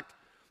historical fact.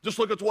 Just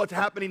look at what's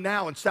happening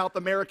now in South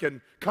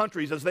American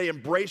countries as they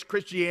embrace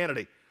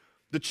Christianity,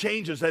 the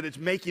changes that it's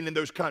making in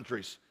those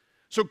countries.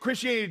 So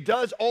Christianity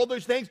does all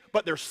those things,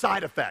 but they're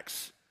side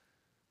effects.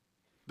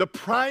 The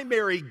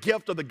primary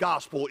gift of the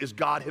gospel is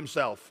God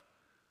himself.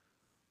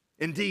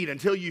 Indeed,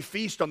 until you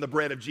feast on the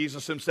bread of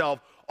Jesus himself,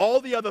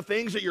 all the other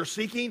things that you're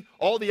seeking,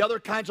 all the other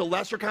kinds of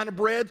lesser kind of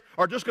bread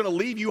are just going to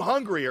leave you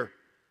hungrier.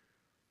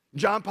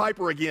 John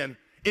Piper again,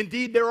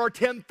 indeed there are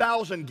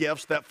 10,000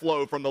 gifts that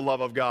flow from the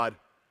love of God.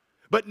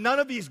 But none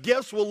of these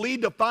gifts will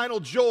lead to final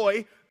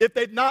joy if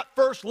they've not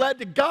first led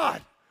to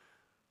God.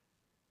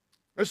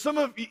 There's some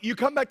of you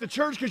come back to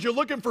church because you're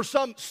looking for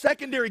some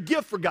secondary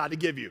gift for God to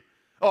give you.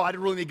 Oh, I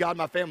didn't really need God in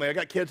my family. I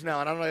got kids now,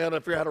 and I don't know how to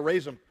figure out how to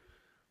raise them.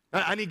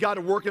 I need God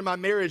to work in my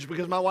marriage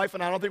because my wife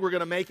and I don't think we're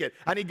going to make it.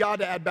 I need God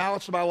to add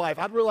balance to my life.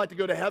 I'd really like to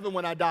go to heaven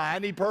when I die. I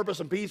need purpose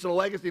and peace and a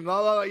legacy and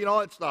blah, blah, blah, you know, all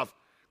that stuff.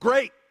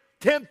 Great.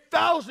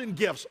 10,000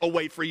 gifts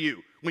await for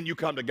you when you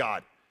come to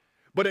God.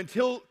 But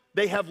until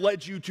they have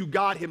led you to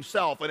God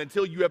himself and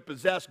until you have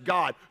possessed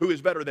God, who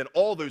is better than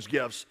all those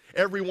gifts,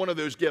 every one of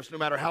those gifts, no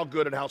matter how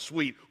good and how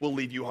sweet, will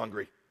leave you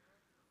hungry.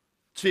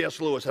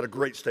 C.S. Lewis had a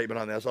great statement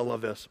on this. I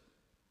love this.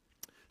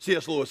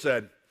 C.S. Lewis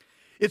said,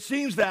 it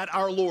seems that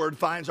our Lord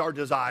finds our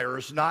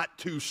desires not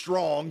too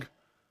strong,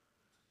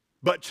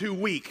 but too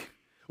weak.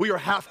 We are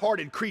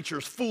half-hearted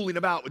creatures fooling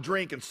about with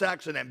drink and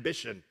sex and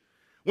ambition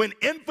when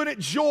infinite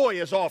joy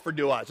is offered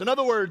to us. In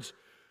other words,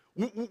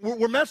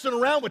 we're messing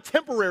around with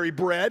temporary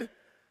bread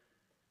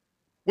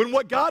when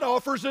what God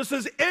offers us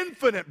is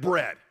infinite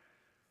bread.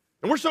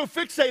 And we're so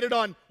fixated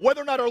on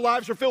whether or not our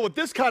lives are filled with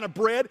this kind of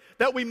bread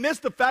that we miss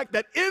the fact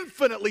that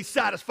infinitely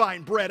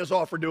satisfying bread is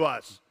offered to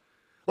us.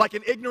 Like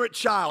an ignorant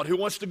child who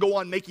wants to go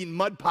on making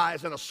mud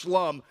pies in a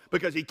slum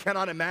because he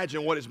cannot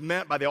imagine what is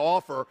meant by the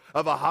offer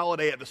of a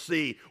holiday at the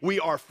sea. We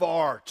are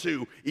far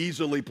too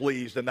easily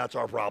pleased, and that's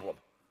our problem.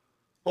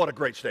 What a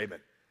great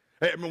statement.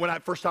 I mean,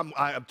 first time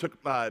I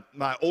took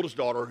my oldest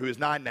daughter, who is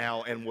 9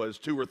 now and was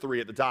 2 or 3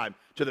 at the time,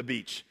 to the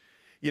beach.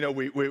 You know,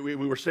 we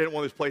were staying at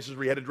one of those places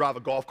where you had to drive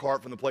a golf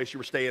cart from the place you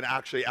were staying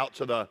actually out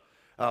to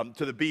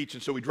the beach.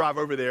 And so we drive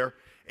over there,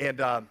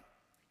 and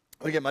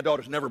again, my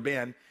daughter's never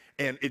been.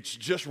 And it's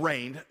just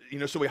rained, you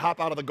know, so we hop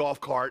out of the golf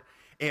cart,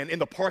 and in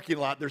the parking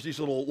lot, there's these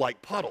little,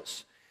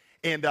 puddles.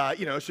 And,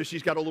 you know, so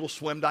she's got a little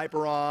swim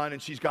diaper on,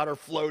 and she's got her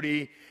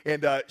floaty,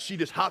 and she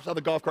just hops out of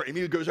the golf cart,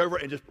 immediately goes over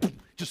and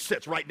just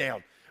sits right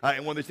down.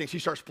 And one of these things, she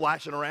starts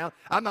splashing around.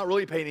 I'm not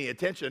really paying any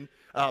attention.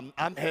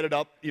 I'm headed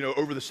up, you know,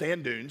 over the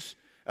sand dunes.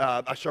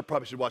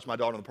 Probably should watch my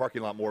daughter in the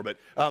parking lot more, but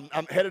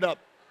I'm headed up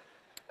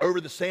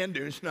over the sand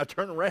dunes, and I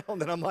turn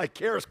around, and I'm like,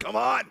 Karis, come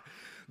on.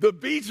 The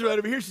beach right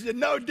over here. She said,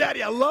 no,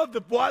 Daddy, I love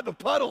the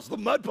puddles, the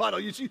mud puddle.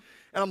 You see?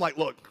 And I'm like,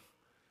 look,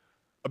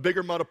 a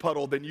bigger mud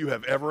puddle than you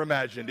have ever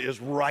imagined is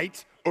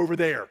right over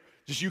there.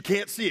 Just you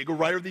can't see it. Go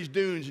right over these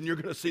dunes, and you're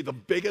going to see the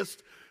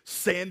biggest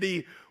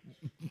sandy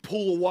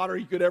pool of water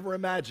you could ever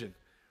imagine.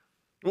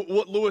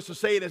 What Lewis is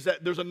saying is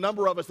that there's a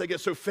number of us that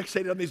get so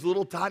fixated on these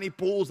little tiny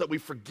pools that we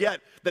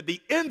forget that the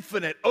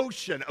infinite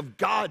ocean of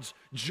God's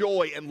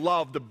joy and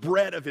love, the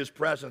bread of his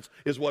presence,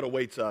 is what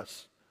awaits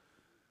us.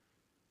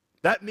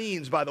 That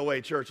means, by the way,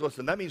 church,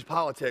 listen, that means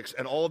politics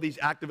and all of these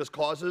activist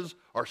causes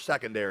are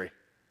secondary.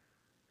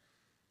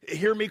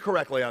 Hear me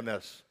correctly on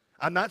this.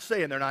 I'm not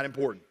saying they're not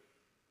important.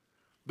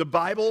 The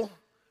Bible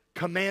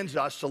commands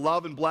us to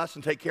love and bless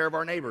and take care of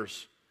our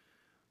neighbors.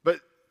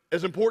 But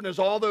as important as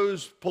all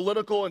those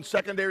political and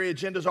secondary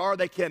agendas are,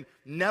 they can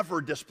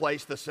never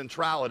displace the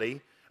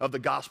centrality of the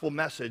gospel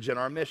message and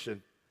our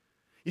mission.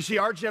 You see,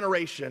 our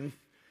generation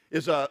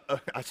is I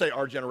say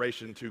our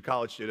generation to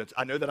college students.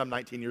 I know that I'm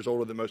 19 years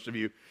older than most of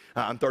you.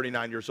 I'm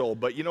 39 years old.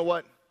 But you know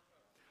what?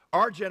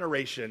 Our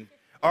generation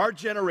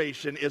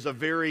is a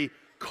very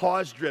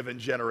cause-driven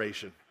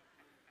generation,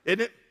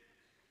 isn't it?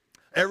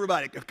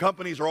 Everybody,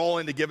 companies are all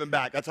into giving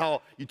back. That's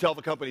how you tell if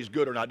a company's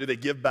good or not. Do they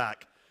give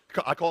back?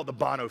 I call it the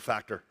Bono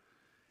factor.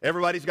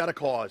 Everybody's got a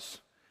cause.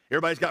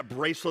 Everybody's got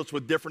bracelets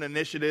with different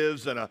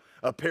initiatives and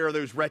a pair of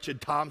those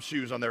wretched Tom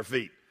shoes on their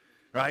feet,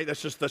 right?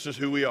 That's just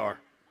who we are.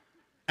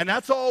 And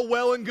that's all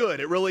well and good.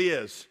 It really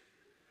is.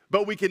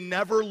 But we can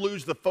never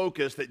lose the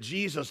focus that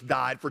Jesus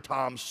died for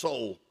Tom's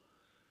soul.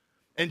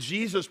 And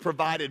Jesus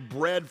provided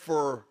bread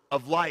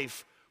of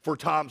life for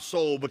Tom's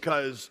soul,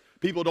 because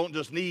people don't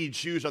just need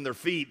shoes on their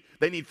feet.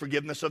 They need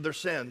forgiveness of their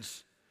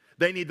sins.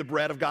 They need the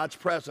bread of God's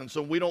presence.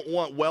 And we don't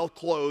want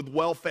well-clothed,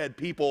 well-fed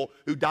people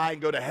who die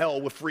and go to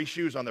hell with free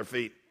shoes on their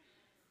feet.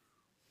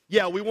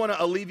 Yeah, we want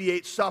to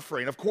alleviate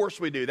suffering. Of course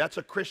we do. That's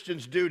a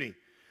Christian's duty.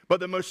 But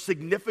the most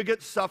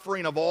significant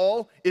suffering of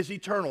all is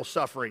eternal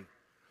suffering.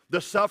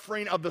 The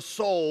suffering of the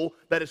soul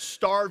that is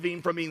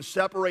starving from being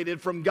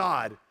separated from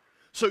God.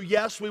 So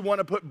yes, we want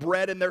to put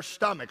bread in their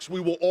stomachs.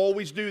 We will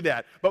always do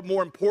that. But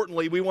more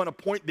importantly, we want to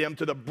point them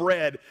to the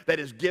bread that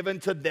is given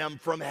to them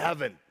from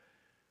heaven.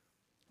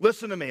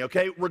 Listen to me,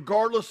 okay?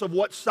 Regardless of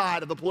what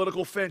side of the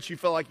political fence you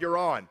feel like you're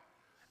on,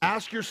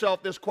 ask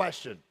yourself this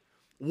question.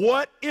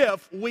 What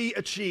if we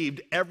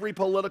achieved every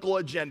political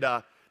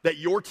agenda that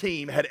your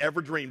team had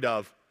ever dreamed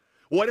of?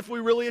 What if we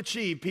really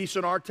achieved peace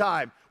in our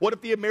time? What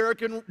if the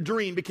American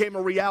dream became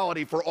a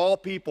reality for all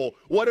people?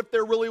 What if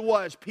there really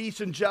was peace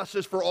and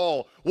justice for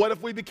all? What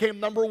if we became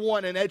number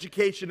one in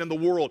education in the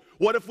world?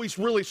 What if we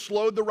really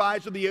slowed the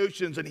rise of the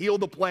oceans and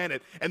healed the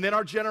planet, and then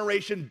our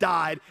generation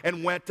died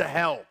and went to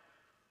hell?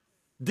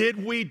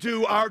 Did we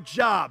do our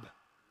job?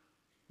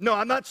 No,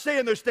 I'm not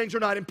saying those things are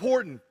not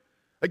important.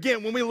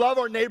 Again, when we love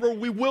our neighbor,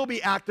 we will be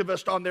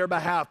activists on their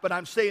behalf, but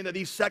I'm saying that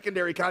these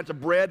secondary kinds of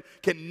bread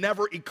can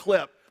never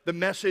eclipse the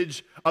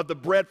message of the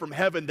bread from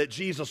heaven that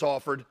Jesus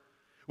offered,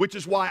 which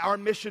is why our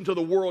mission to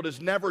the world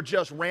is never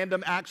just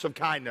random acts of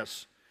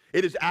kindness.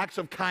 It is acts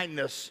of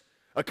kindness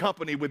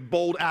accompanied with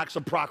bold acts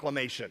of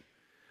proclamation.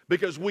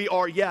 Because we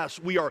are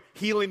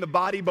healing the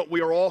body, but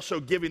we are also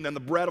giving them the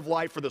bread of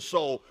life for the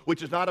soul,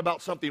 which is not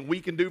about something we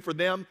can do for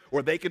them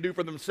or they can do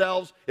for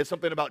themselves. It's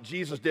something about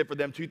Jesus did for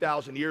them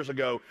 2,000 years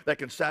ago that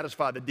can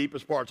satisfy the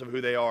deepest parts of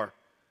who they are.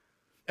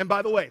 And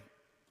by the way,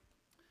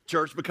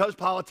 church, because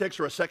politics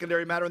are a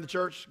secondary matter in the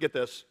church, get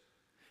this,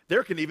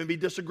 there can even be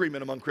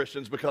disagreement among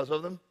Christians because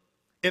of them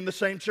in the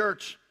same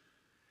church.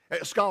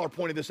 A scholar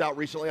pointed this out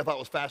recently. I thought it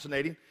was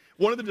fascinating.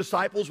 One of the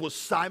disciples was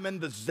Simon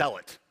the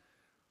Zealot.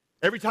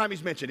 Every time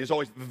he's mentioned, he's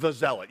always the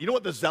Zealot. You know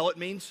what the Zealot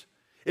means?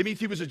 It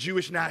means he was a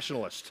Jewish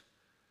nationalist.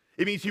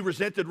 It means he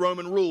resented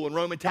Roman rule and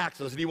Roman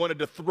taxes, and he wanted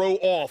to throw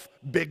off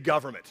big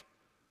government.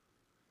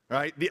 All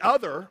right?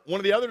 One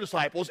of the other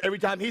disciples, every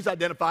time he's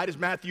identified, is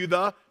Matthew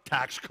the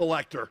tax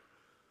collector.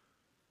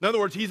 In other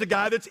words, he's a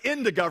guy that's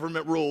into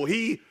government rule.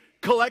 He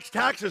collects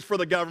taxes for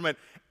the government,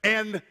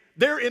 and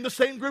they're in the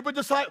same group of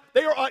disciples.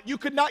 You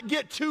could not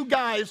get two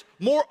guys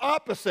more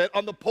opposite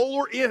on the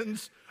polar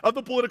ends of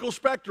the political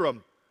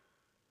spectrum.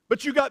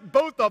 But you got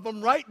both of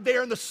them right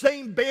there in the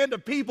same band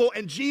of people,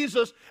 and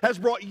Jesus has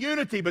brought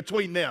unity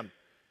between them.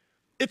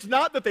 It's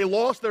not that they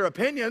lost their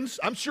opinions.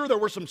 I'm sure there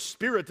were some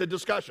spirited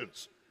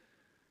discussions.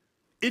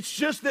 It's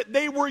just that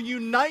they were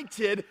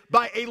united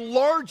by a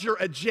larger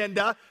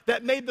agenda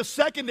that made the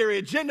secondary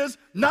agendas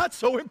not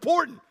so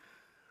important.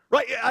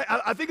 Right?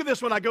 I think of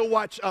this when I go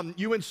watch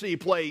UNC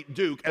play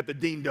Duke at the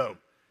Dean Dome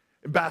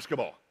in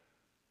basketball.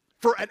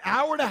 For an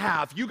hour and a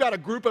half, you got a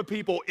group of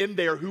people in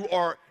there who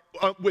are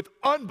with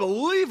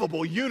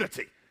unbelievable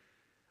unity,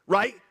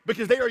 right?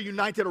 Because they are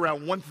united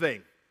around one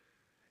thing,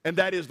 and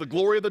that is the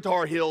glory of the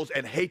Tar Heels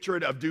and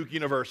hatred of Duke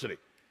University.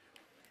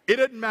 It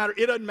doesn't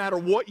matter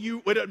what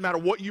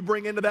you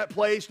bring into that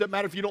place. It doesn't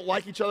matter if you don't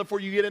like each other before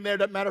you get in there. It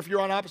doesn't matter if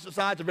you're on opposite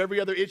sides of every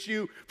other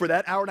issue. For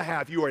that hour and a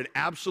half, you are in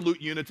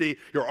absolute unity.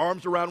 Your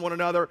arms around one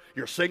another.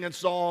 You're singing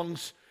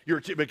songs.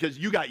 Because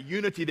you got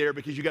unity there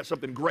because you got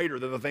something greater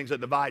than the things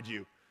that divide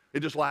you. It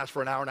just lasts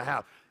for an hour and a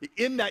half.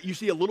 In that, you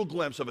see a little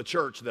glimpse of a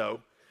church,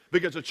 though,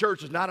 because a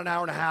church is not an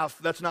hour and a half.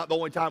 That's not the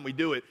only time we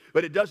do it.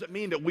 But it doesn't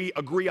mean that we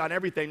agree on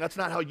everything. That's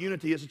not how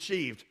unity is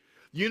achieved.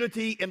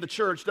 Unity in the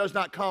church does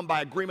not come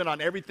by agreement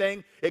on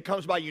everything. It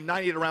comes by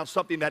uniting around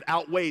something that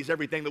outweighs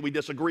everything that we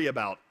disagree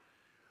about.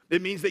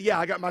 It means that, yeah,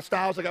 I got my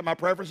styles, I got my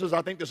preferences,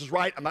 I think this is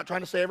right. I'm not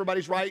trying to say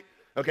everybody's right,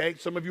 okay?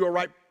 Some of you are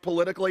right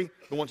politically,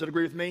 the ones that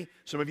agree with me.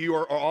 Some of you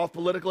are off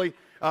politically.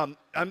 I'm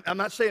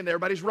not saying that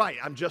everybody's right.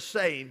 I'm just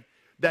saying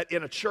that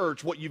in a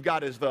church, what you've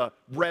got is the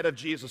bread of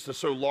Jesus is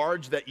so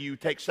large that you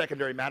take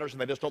secondary matters and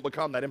they just don't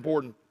become that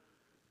important.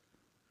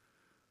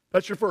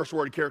 That's your first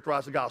word to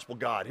characterize the gospel,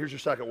 God. Here's your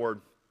second word,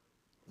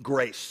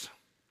 grace.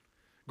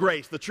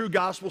 Grace. The true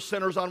gospel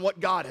centers on what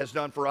God has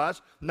done for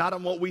us, not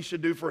on what we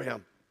should do for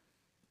him.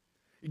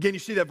 Again, you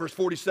see that verse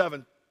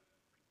 47.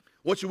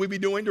 What should we be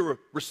doing to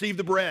receive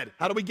the bread?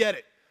 How do we get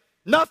it?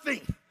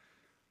 Nothing.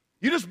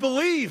 You just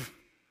believe.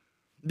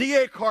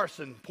 D.A.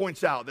 Carson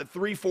points out that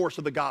 3/4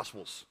 of the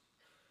Gospels,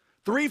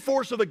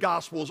 3/4 of the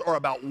Gospels are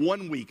about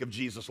 1 week of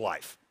Jesus'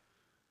 life.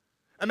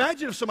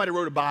 Imagine if somebody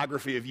wrote a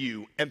biography of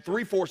you and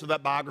 3/4 of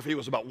that biography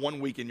was about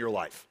 1 week in your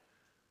life.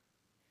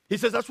 He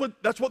says that's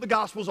what the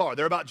Gospels are.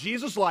 They're about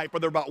Jesus' life,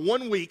 but they're about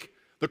 1 week,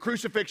 the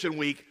crucifixion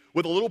week,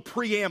 with a little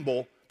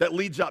preamble that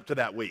leads up to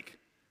that week.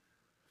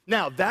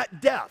 Now,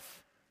 that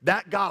death,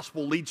 that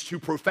gospel leads to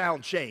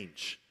profound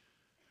change.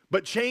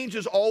 But change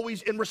is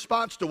always in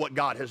response to what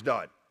God has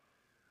done.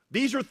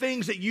 These are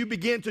things that you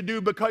begin to do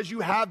because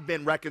you have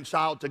been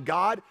reconciled to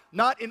God,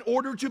 not in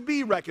order to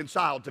be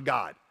reconciled to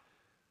God.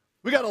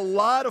 We got a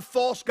lot of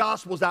false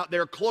gospels out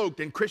there cloaked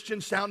in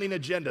Christian-sounding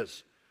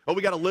agendas. Oh,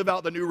 we got to live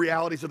out the new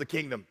realities of the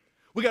kingdom.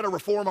 We got to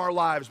reform our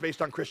lives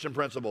based on Christian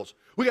principles.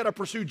 We got to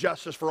pursue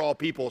justice for all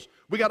peoples.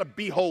 We got to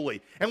be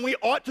holy. And we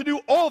ought to do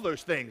all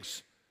those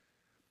things.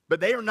 But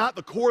they are not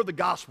the core of the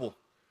gospel.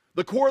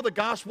 The core of the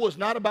gospel is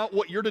not about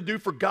what you're to do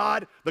for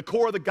God. The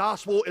core of the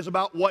gospel is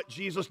about what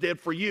Jesus did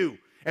for you.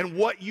 And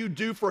what you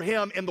do for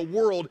him in the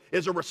world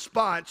is a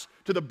response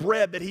to the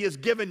bread that he has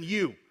given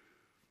you.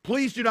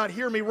 Please do not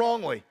hear me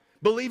wrongly.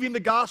 Believing the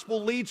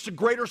gospel leads to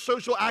greater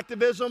social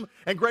activism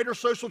and greater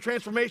social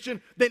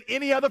transformation than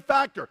any other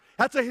factor.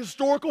 That's a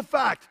historical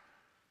fact.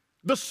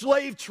 The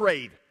slave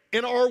trade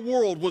in our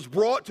world was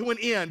brought to an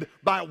end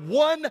by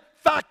one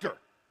factor.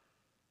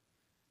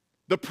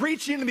 The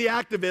preaching and the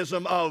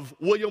activism of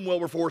William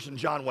Wilberforce and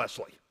John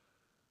Wesley,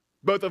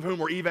 both of whom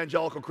were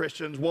evangelical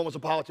Christians. One was a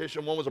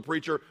politician, one was a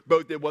preacher.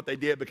 Both did what they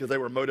did because they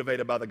were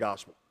motivated by the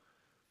gospel.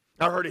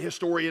 I heard a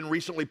historian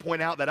recently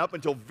point out that up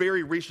until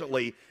very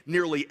recently,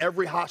 nearly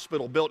every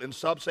hospital built in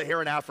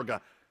sub-Saharan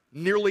Africa,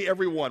 nearly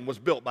every one was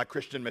built by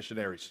Christian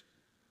missionaries.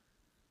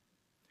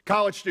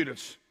 College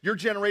students, your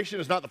generation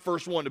is not the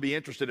first one to be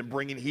interested in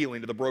bringing healing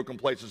to the broken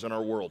places in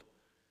our world.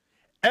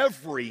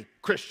 Every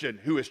Christian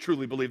who has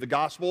truly believed the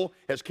gospel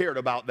has cared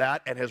about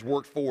that and has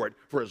worked for it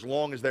for as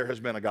long as there has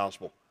been a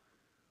gospel.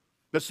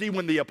 But see,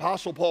 when the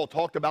Apostle Paul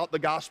talked about the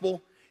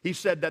gospel, he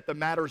said that the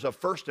matters of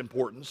first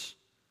importance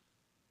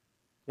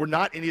were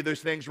not any of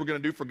those things we're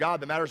going to do for God.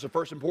 The matters of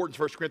first importance,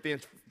 1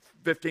 Corinthians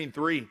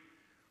 15:3,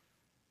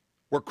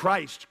 were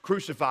Christ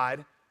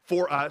crucified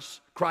for us,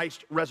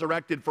 Christ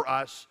resurrected for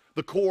us.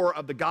 The core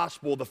of the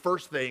gospel, the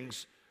first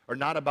things, are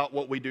not about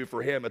what we do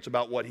for him. It's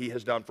about what he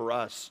has done for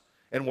us.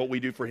 And what we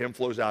do for him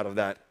flows out of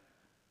that.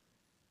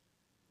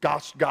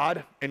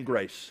 God and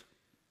grace.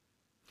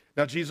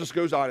 Now, Jesus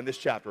goes on in this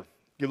chapter.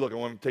 You look, I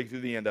want to take you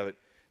through the end of it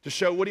to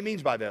show what he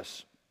means by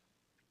this.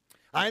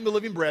 I am the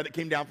living bread that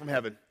came down from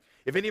heaven.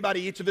 If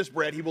anybody eats of this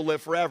bread, he will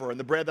live forever. And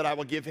the bread that I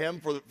will give him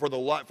for the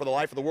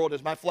life of the world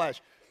is my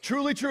flesh.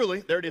 Truly,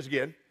 truly, there it is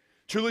again.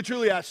 Truly,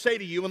 truly, I say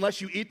to you,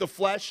 unless you eat the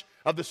flesh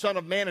of the Son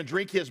of Man and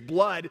drink his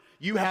blood,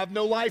 you have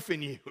no life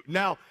in you.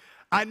 Now,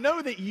 I know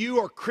that you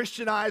are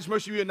Christianized,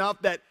 most of you enough,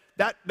 that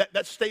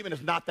statement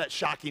is not that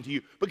shocking to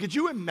you. But could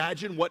you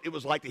imagine what it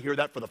was like to hear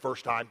that for the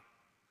first time?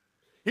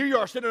 Here you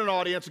are sitting in an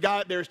audience, a guy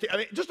up there. I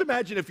mean, just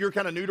imagine if you're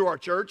kind of new to our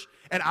church,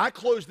 and I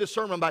close this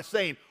sermon by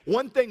saying,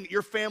 one thing that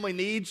your family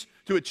needs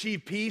to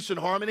achieve peace and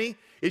harmony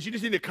is you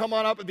just need to come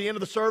on up at the end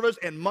of the service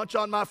and munch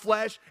on my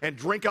flesh and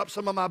drink up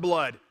some of my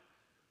blood.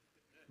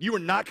 You are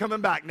not coming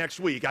back next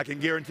week, I can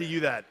guarantee you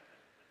that.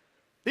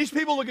 These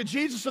people look at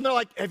Jesus and they're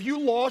like, have you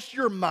lost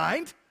your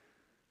mind?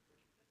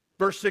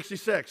 Verse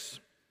 66.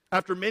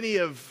 After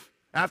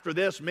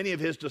this, many of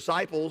his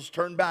disciples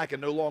turned back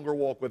and no longer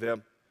walked with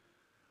him.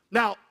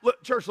 Now,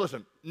 church,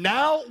 listen.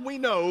 Now we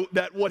know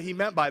that what he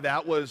meant by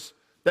that was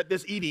that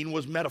this eating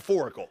was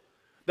metaphorical.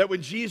 That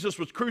when Jesus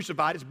was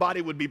crucified, his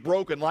body would be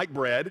broken like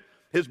bread.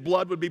 His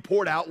blood would be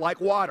poured out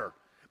like water.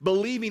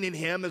 Believing in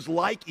him is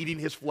like eating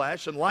his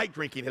flesh and like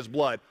drinking his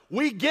blood.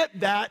 We get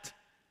that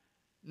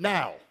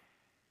now.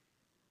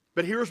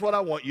 But here's what I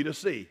want you to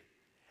see.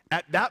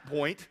 At that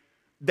point,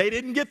 they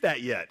didn't get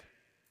that yet.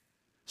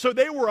 So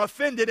they were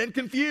offended and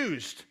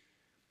confused.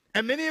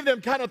 And many of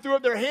them kind of threw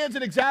up their hands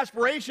in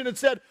exasperation and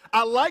said,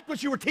 I like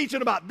what you were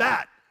teaching about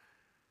that.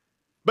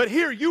 But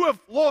here, you have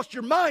lost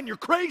your mind. You're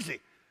crazy.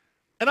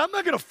 And I'm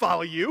not going to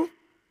follow you.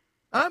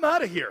 I'm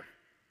out of here.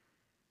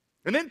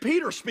 And then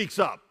Peter speaks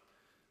up,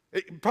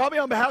 probably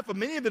on behalf of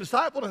many of the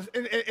disciples.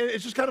 And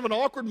it's just kind of an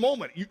awkward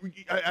moment.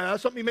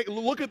 Something you make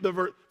look at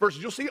the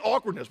verses. You'll see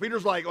awkwardness.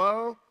 Peter's like,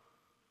 well,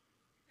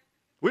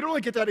 we don't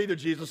really get that either,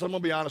 Jesus. I'm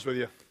going to be honest with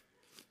you.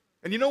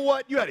 And you know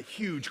what? You had a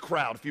huge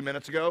crowd a few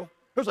minutes ago.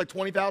 There was like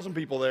 20,000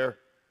 people there.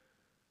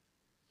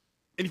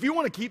 And if you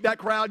want to keep that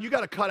crowd, you got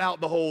to cut out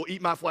the whole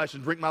eat my flesh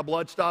and drink my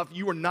blood stuff.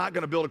 You are not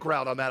going to build a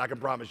crowd on that, I can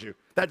promise you.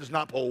 That does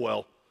not poll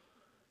well.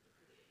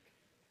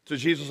 So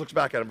Jesus looks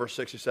back at him, verse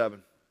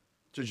 67.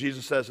 So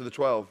Jesus says to the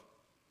 12,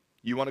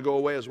 you want to go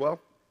away as well?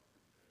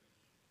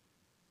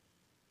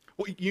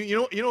 Well,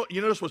 you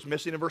notice what's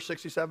missing in verse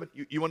 67?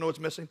 You want to know what's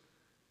missing?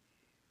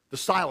 The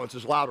silence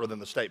is louder than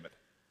the statement.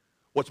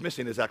 What's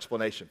missing is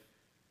explanation.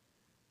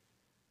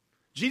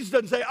 Jesus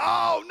doesn't say,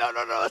 oh, no,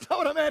 that's not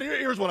what I meant.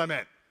 Here's what I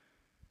meant.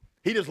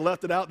 He just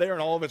left it out there in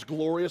all of its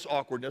glorious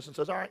awkwardness and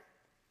says, all right,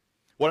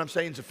 what I'm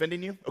saying is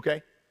offending you?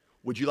 Okay.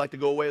 Would you like to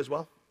go away as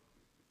well?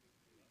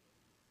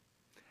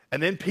 And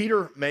then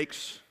Peter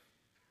makes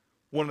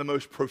one of the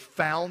most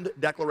profound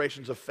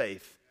declarations of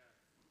faith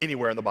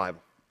anywhere in the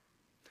Bible.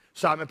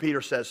 Simon Peter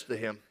says to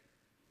him,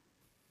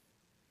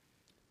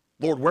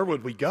 Lord, where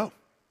would we go?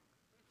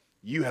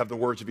 You have the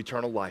words of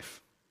eternal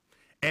life.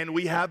 And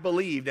we have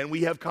believed and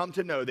we have come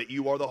to know that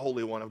you are the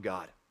Holy One of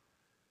God.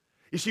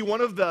 You see,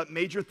 one of the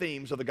major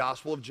themes of the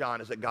Gospel of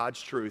John is that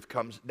God's truth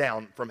comes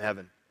down from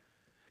heaven.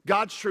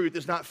 God's truth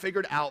is not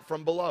figured out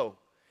from below.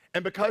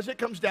 And because it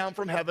comes down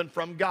from heaven,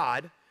 from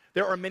God,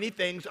 there are many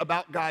things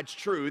about God's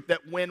truth that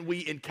when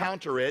we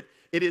encounter it,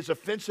 it is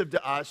offensive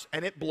to us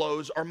and it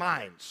blows our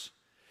minds.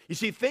 You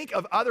see, think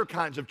of other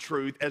kinds of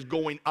truth as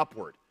going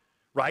upward,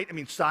 right? I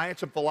mean,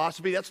 science and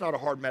philosophy, that's not a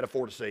hard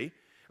metaphor to see.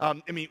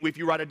 If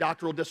you write a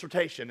doctoral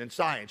dissertation in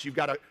science, you've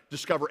got to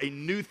discover a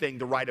new thing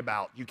to write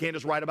about. You can't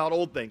just write about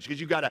old things because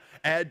you've got to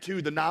add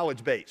to the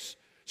knowledge base.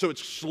 So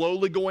it's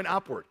slowly going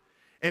upward.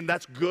 And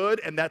that's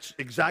good, and that's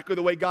exactly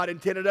the way God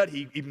intended it.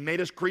 He made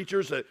us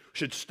creatures that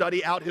should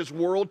study out his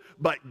world,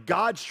 but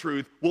God's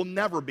truth will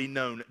never be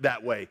known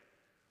that way.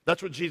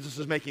 That's what Jesus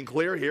is making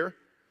clear here.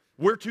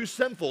 We're too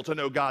sinful to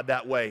know God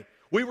that way.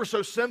 We were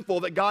so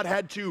sinful that God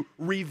had to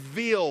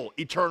reveal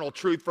eternal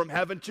truth from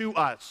heaven to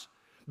us.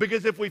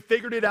 Because if we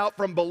figured it out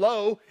from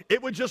below,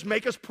 it would just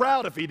make us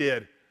proud if he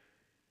did.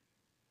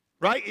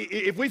 Right?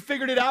 If we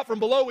figured it out from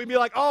below, we'd be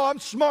like, oh, I'm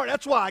smart.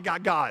 That's why I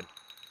got God.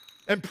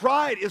 And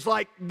pride is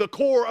like the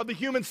core of the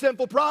human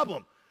sinful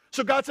problem.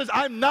 So God says,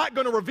 I'm not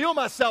going to reveal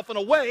myself in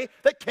a way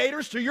that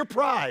caters to your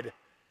pride.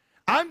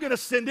 I'm going to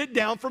send it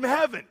down from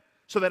heaven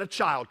so that a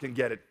child can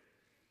get it.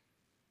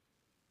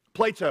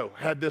 Plato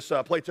had this,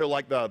 Plato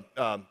like the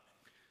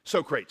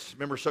Socrates.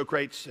 Remember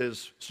Socrates,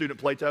 his student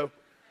Plato?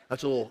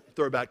 That's a little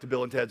throwback to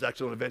Bill and Ted's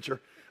Excellent Adventure.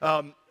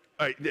 All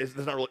right, that's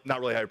not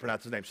really how you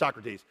pronounce his name,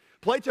 Socrates.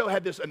 Plato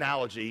had this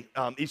analogy.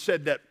 He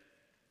said that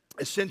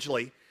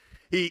essentially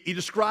he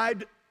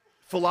described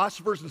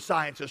philosophers and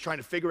scientists trying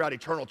to figure out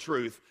eternal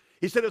truth.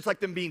 He said it's like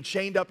them being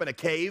chained up in a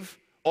cave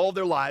all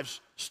their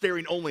lives,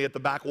 staring only at the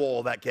back wall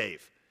of that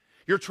cave.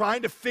 You're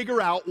trying to figure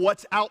out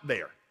what's out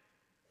there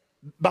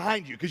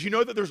behind you, because you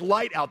know that there's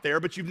light out there,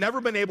 but you've never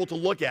been able to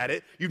look at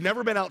it. You've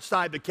never been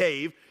outside the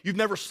cave. You've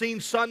never seen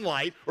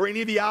sunlight or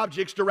any of the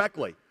objects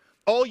directly.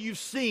 All you've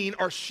seen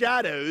are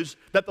shadows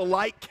that the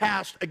light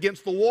cast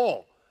against the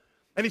wall.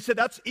 And he said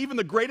that's even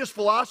the greatest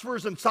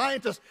philosophers and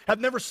scientists have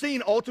never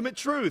seen ultimate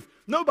truth.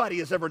 Nobody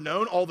has ever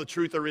known all the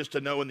truth there is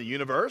to know in the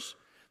universe.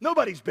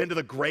 Nobody's been to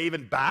the grave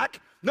and back.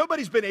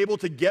 Nobody's been able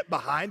to get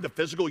behind the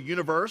physical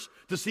universe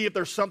to see if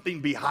there's something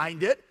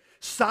behind it.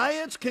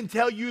 Science can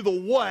tell you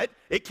the what,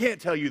 it can't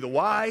tell you the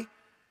why.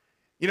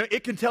 You know,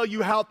 it can tell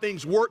you how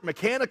things work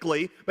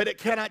mechanically, but it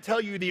cannot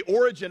tell you the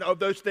origin of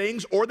those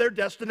things or their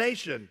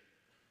destination.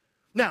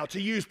 Now,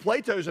 to use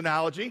Plato's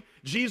analogy,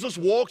 Jesus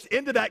walks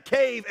into that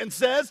cave and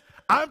says,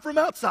 I'm from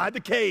outside the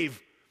cave.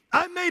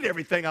 I made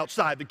everything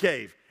outside the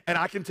cave, and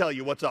I can tell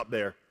you what's up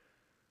there.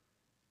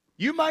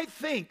 You might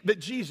think that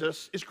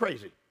Jesus is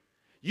crazy.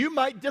 You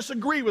might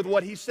disagree with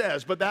what he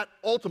says, but that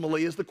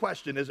ultimately is the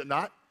question, is it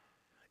not?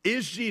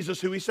 Is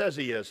Jesus who he says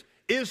he is?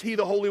 Is he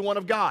the Holy One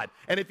of God?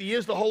 And if he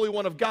is the Holy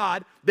One of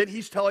God, then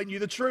he's telling you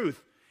the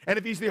truth. And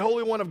if he's the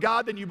Holy One of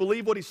God, then you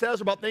believe what he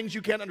says about things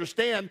you can't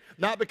understand,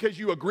 not because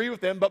you agree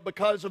with him, but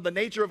because of the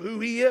nature of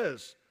who he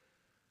is.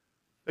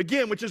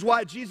 Again, which is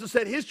why Jesus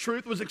said his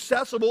truth was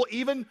accessible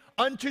even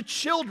unto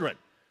children.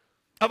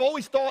 I've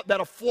always thought that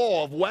a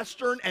flaw of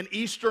Western and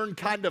Eastern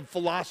kind of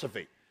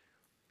philosophy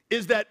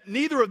is that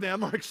neither of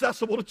them are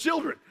accessible to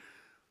children.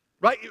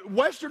 Right?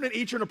 Western and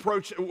Eastern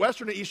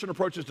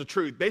approaches to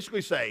truth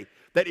basically say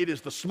that it is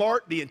the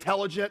smart, the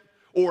intelligent,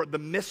 or the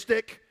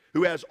mystic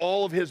who has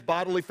all of his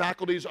bodily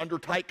faculties under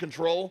tight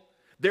control.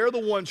 They're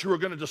the ones who are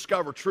going to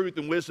discover truth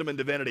and wisdom and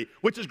divinity,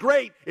 which is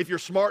great if you're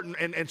smart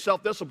and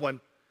self-disciplined.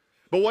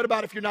 But what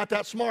about if you're not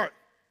that smart?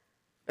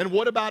 And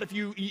what about if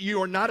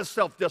you are not as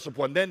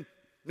self-disciplined? Then,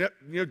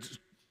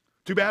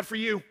 too bad for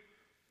you.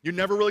 You're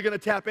never really going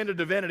to tap into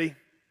divinity.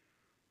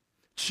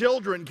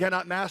 Children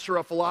cannot master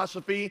a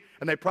philosophy,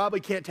 and they probably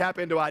can't tap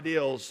into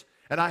ideals.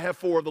 And I have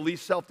 4 of the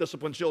least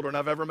self-disciplined children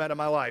I've ever met in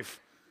my life.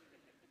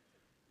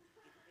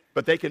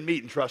 But they can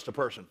meet and trust a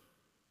person.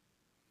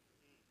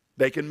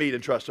 They can meet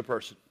and trust a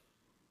person.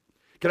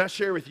 Can I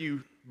share with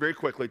you very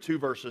quickly 2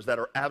 verses that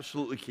are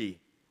absolutely key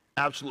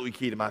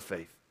to my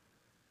faith?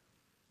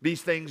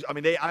 These things,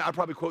 I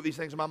probably quote these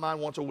things in my mind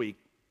once a week.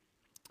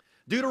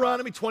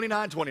 Deuteronomy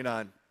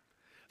 29:29.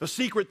 The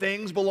secret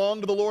things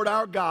belong to the Lord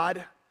our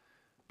God,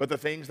 but the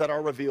things that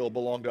are revealed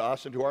belong to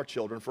us and to our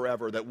children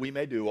forever, that we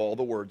may do all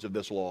the words of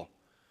this law.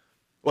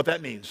 What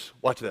that means,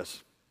 watch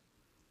this,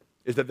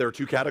 is that there are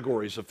two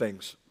categories of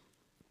things.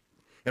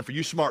 And for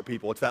you smart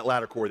people, it's that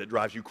latter core that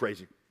drives you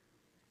crazy.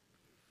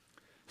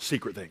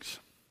 Secret things.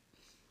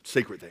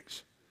 Secret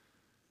things.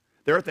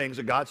 There are things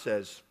that God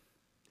says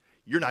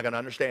you're not going to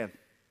understand.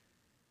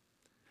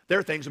 There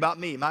are things about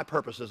me, my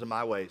purposes and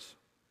my ways,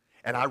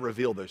 and I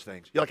reveal those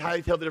things. You're like, how do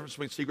you tell the difference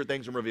between secret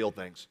things and revealed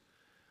things?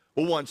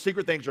 Well, one,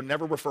 secret things are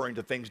never referring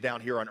to things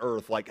down here on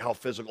earth like how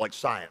physical, like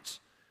science.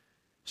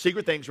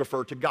 Secret things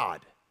refer to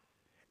God.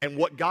 And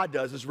what God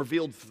does is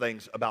revealed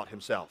things about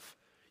himself.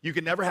 You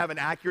can never have an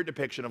accurate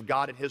depiction of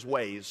God and his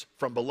ways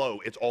from below.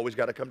 It's always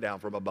got to come down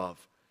from above.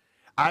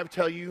 I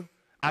tell you,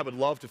 I would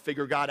love to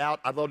figure God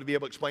out. I'd love to be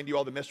able to explain to you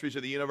all the mysteries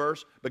of the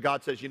universe. But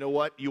God says, you know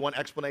what? You want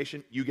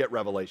explanation? You get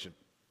revelation.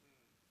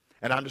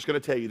 And I'm just going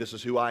to tell you, this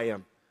is who I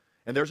am.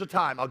 And there's a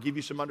time I'll give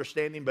you some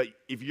understanding, but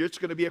if it's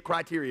going to be a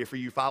criteria for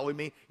you following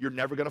me, you're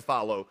never going to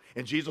follow.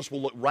 And Jesus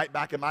will look right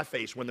back in my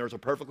face when there's a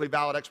perfectly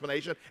valid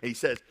explanation, and he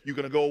says, you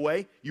going to go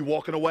away? You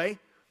walking away?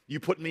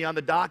 You putting me on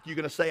the dock? You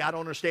going to say, I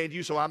don't understand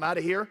you, so I'm out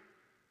of here?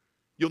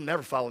 You'll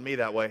never follow me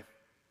that way.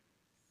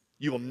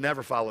 You will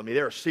never follow me.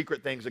 There are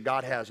secret things that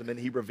God has, and then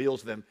he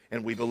reveals them,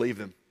 and we believe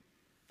them.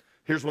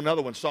 Here's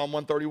another one, Psalm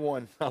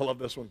 131. I love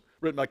this one,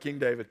 written by King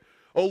David.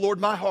 Oh, Lord,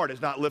 my heart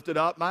is not lifted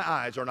up. My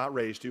eyes are not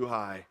raised too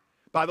high.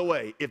 By the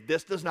way, if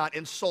this does not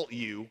insult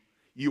you,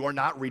 you are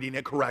not reading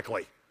it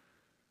correctly.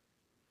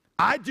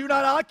 I do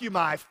not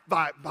occupy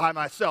by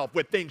myself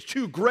with things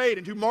too great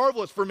and too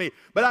marvelous for me,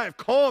 but I have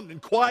calmed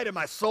and quieted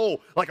my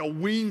soul like a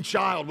weaned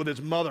child with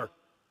his mother.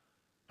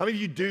 How many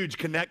of you dudes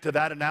connect to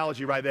that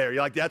analogy right there?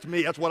 You're like, that's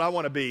me. That's what I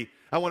want to be.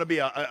 I want to be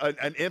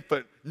an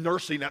infant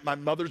nursing at my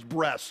mother's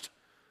breast.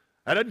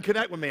 That doesn't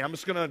connect with me. I'm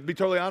just going to be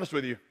totally honest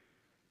with you.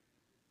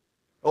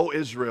 Oh,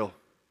 Israel,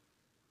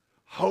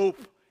 hope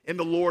in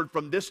the Lord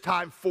from this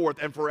time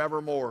forth and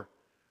forevermore.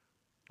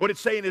 What it's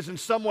saying is, in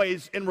some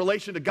ways, in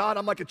relation to God,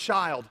 I'm like a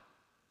child.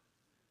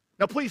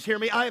 Now, please hear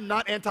me. I am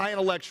not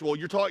anti-intellectual.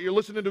 You're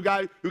listening to a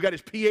guy who got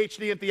his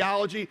PhD in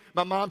theology.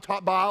 My mom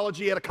taught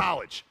biology at a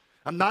college.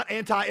 I'm not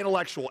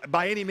anti-intellectual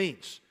by any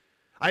means.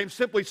 I am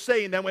simply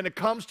saying that when it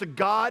comes to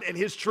God and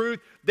his truth,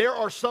 there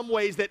are some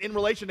ways that in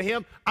relation to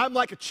him, I'm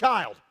like a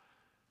child.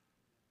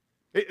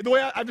 The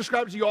way I've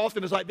described it to you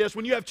often is like this.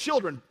 When you have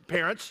children,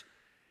 parents,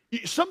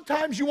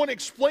 sometimes you want to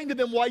explain to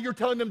them why you're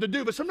telling them to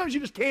do, but sometimes you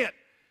just can't.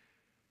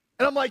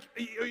 And I'm like,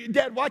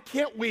 Dad, why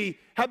can't we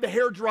have the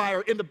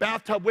hairdryer in the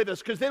bathtub with us?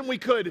 Because then we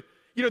could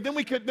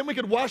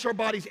wash our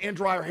bodies and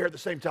dry our hair at the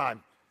same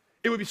time.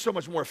 It would be so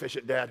much more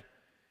efficient, Dad.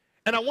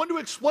 And I want to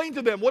explain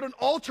to them what an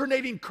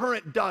alternating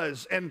current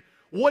does and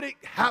what it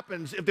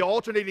happens if the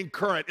alternating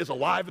current is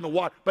alive in the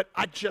water. But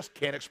I just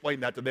can't explain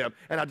that to them.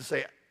 And I just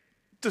say,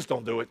 just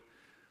don't do it.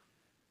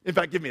 In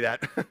fact, give me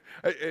that.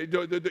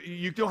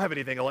 You don't have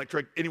anything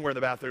electric anywhere in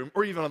the bathroom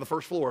or even on the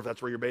first floor if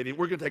that's where you're bathing.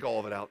 We're going to take all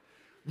of it out.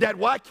 Dad,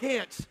 why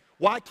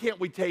can't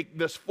we take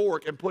this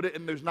fork and put it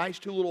in those nice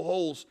two little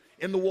holes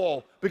in the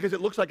wall? Because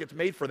it looks like it's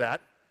made for that.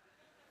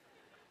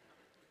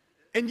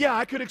 And yeah,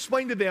 I could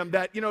explain to them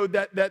that,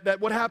 that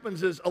what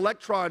happens is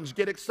electrons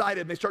get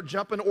excited and they start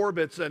jumping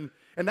orbits, and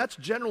that's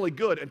generally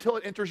good until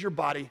it enters your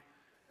body.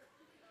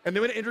 And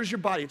then when it enters your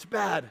body, it's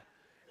bad.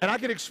 And I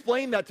could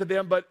explain that to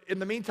them, but in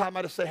the meantime,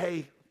 I just say,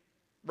 hey,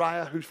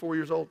 Raya, who's 4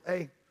 years old,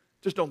 hey,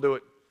 just don't do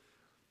it.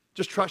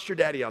 Just trust your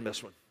daddy on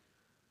this one.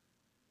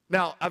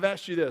 Now, I've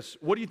asked you this.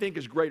 What do you think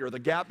is greater, the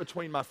gap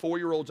between my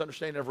 4-year-old's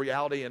understanding of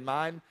reality and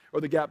mine,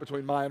 or the gap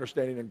between my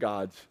understanding and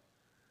God's?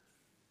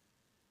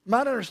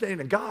 My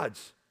understanding and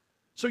God's.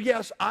 So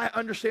yes, I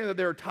understand that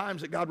there are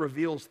times that God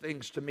reveals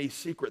things to me,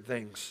 secret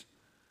things.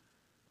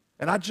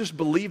 And I just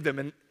believe them.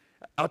 And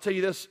I'll tell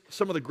you this,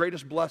 some of the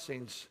greatest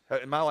blessings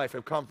in my life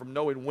have come from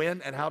knowing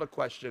when and how to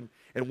question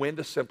and when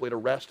to simply to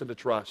rest and to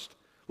trust.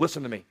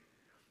 Listen to me.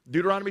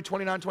 Deuteronomy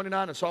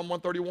 29:29 and Psalm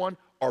 131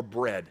 are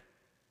bread.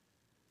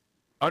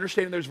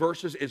 Understanding those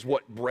verses is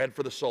what bread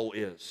for the soul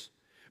is.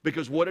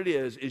 Because what it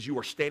is you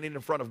are standing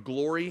in front of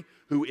glory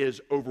who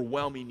is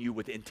overwhelming you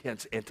with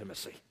intense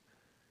intimacy.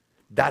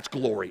 That's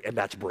glory and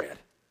that's bread.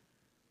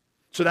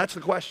 So that's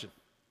the question.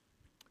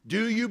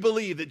 Do you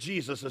believe that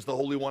Jesus is the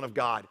Holy One of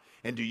God?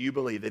 And do you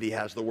believe that he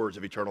has the words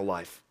of eternal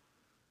life?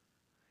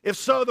 If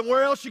so, then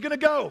where else are you going to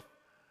go?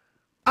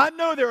 I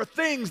know there are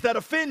things that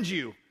offend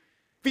you.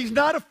 If he's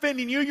not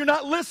offending you, you're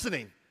not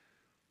listening.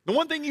 The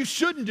one thing you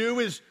shouldn't do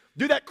is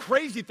do that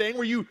crazy thing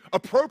where you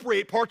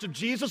appropriate parts of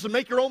Jesus and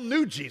make your own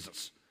new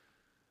Jesus.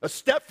 A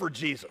step for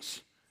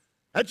Jesus.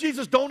 That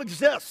Jesus don't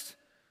exist.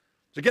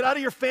 So get out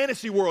of your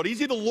fantasy world.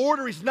 He's either Lord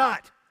or he's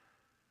not.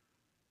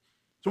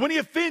 So when he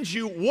offends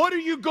you, what are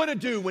you going to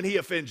do when he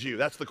offends you?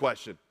 That's the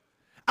question.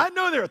 I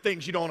know there are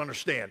things you don't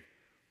understand.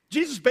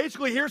 Jesus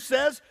basically here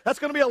says that's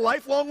going to be a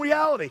lifelong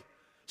reality.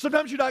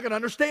 Sometimes you're not going to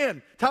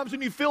understand. Times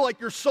when you feel like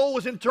your soul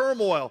is in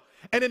turmoil.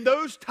 And in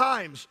those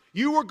times,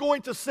 you are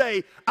going to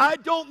say, I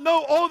don't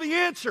know all the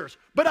answers,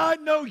 but I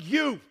know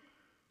you.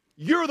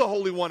 You're the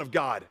Holy One of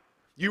God.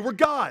 You were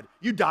God.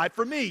 You died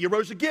for me. You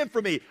rose again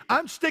for me.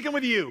 I'm sticking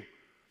with you.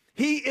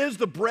 He is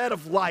the bread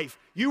of life.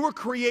 You were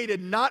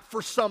created not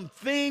for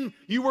something.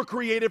 You were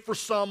created for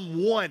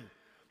someone.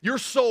 Your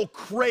soul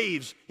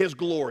craves his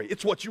glory.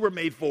 It's what you were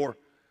made for.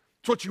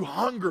 It's what you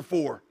hunger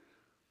for.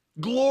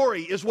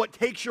 Glory is what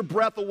takes your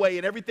breath away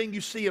in everything you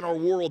see in our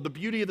world, the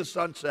beauty of the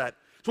sunset.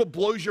 It's what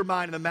blows your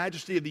mind in the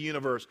majesty of the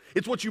universe.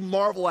 It's what you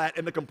marvel at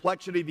in the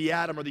complexity of the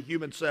atom or the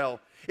human cell.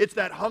 It's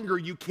that hunger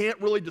you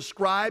can't really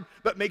describe,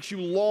 but makes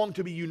you long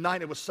to be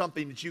united with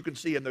something that you can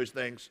see in those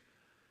things.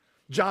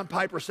 John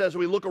Piper says,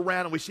 we look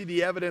around and we see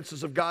the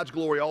evidences of God's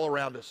glory all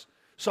around us.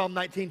 Psalm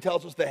 19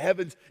 tells us the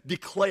heavens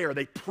declare,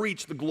 they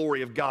preach the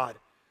glory of God.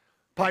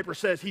 Piper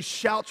says he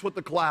shouts with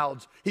the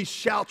clouds. He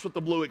shouts with the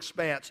blue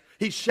expanse.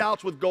 He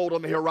shouts with gold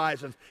on the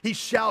horizons. He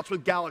shouts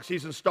with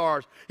galaxies and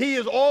stars. He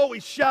is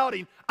always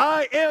shouting,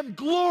 I am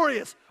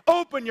glorious.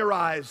 Open your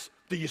eyes.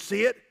 Do you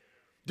see it?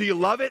 Do you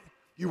love it?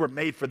 You were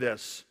made for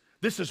this.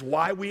 This is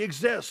why we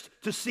exist,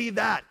 to see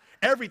that.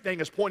 Everything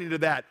is pointing to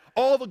that.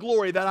 All the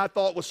glory that I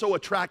thought was so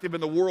attractive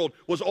in the world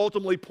was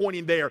ultimately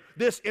pointing there.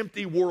 This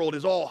empty world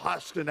is all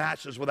husks and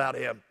ashes without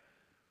him.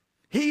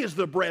 He is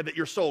the bread that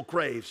your soul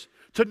craves.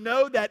 To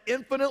know that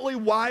infinitely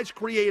wise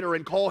creator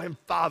and call him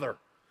Father.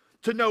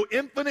 To know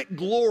infinite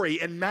glory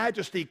and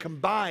majesty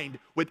combined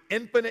with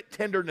infinite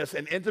tenderness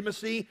and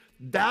intimacy,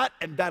 that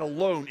and that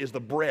alone is the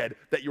bread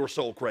that your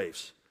soul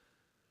craves.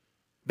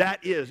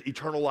 That is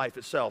eternal life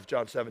itself,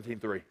 John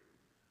 17:3.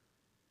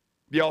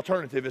 The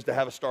alternative is to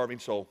have a starving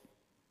soul.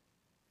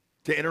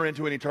 To enter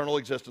into an eternal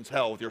existence,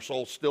 hell, with your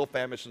soul still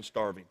famished and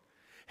starving.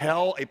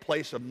 Hell, a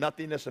place of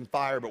nothingness and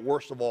fire, but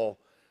worst of all,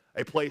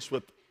 a place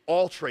with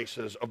all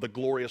traces of the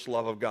glorious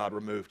love of God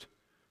removed.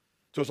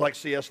 So it's like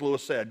C.S.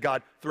 Lewis said,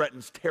 God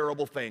threatens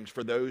terrible things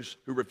for those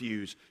who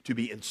refuse to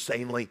be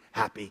insanely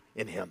happy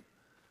in him.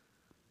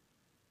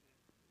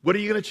 What are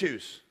you going to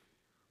choose?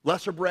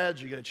 Lesser bread, or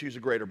are you going to choose a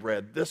greater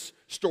bread? This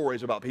story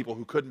is about people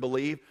who couldn't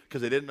believe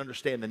because they didn't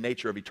understand the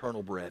nature of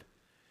eternal bread.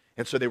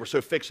 And so they were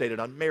so fixated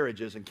on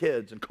marriages and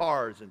kids and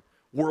cars and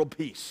world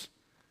peace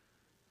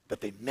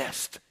that they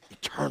missed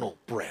eternal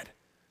bread.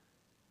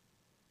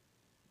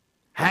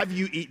 Have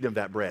you eaten of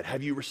that bread?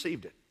 Have you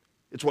received it?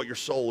 It's what your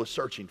soul is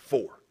searching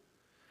for.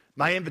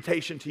 My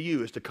invitation to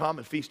you is to come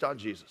and feast on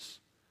Jesus.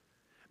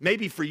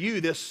 Maybe for you,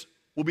 this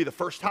will be the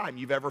first time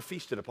you've ever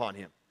feasted upon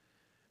him.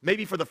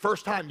 Maybe for the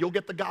first time, you'll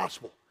get the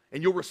gospel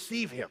and you'll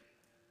receive him.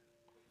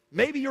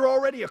 Maybe you're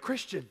already a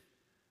Christian.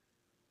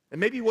 And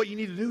maybe what you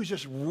need to do is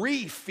just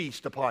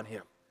re-feast upon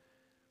him.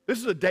 This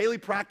is a daily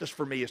practice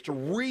for me, is to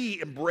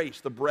re-embrace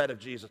the bread of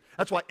Jesus.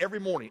 That's why every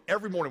morning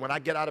when I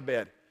get out of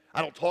bed,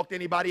 I don't talk to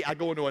anybody. I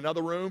go into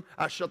another room,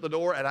 I shut the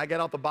door, and I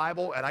get out the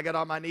Bible, and I get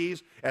on my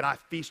knees, and I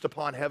feast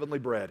upon heavenly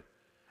bread.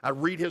 I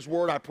read his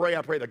word, I pray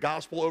the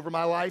gospel over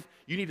my life.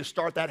 You need to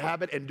start that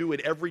habit and do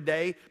it every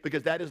day,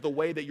 because that is the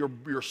way that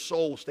your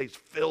soul stays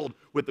filled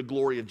with the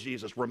glory of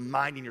Jesus,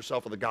 reminding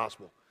yourself of the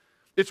gospel.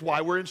 It's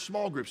why we're in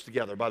small groups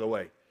together, by the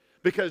way.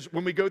 Because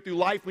when we go through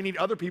life, we need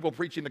other people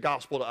preaching the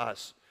gospel to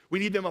us. We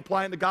need them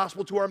applying the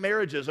gospel to our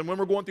marriages, and when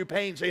we're going through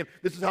pain, saying,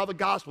 this is how the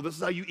gospel, this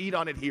is how you eat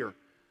on it here.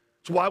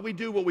 It's why we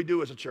do what we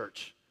do as a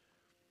church.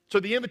 So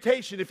the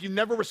invitation, if you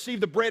never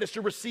received the bread, is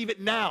to receive it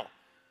now.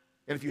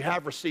 And if you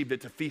have received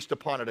it, to feast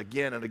upon it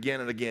again and again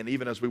and again,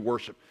 even as we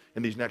worship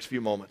in these next few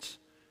moments.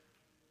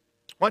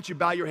 Why don't you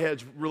bow your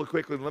heads really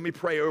quickly and let me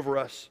pray over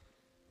us.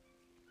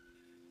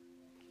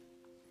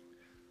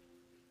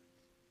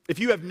 If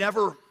you have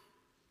never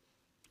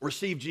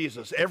received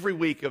Jesus, every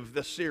week of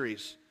this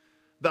series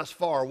thus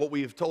far, what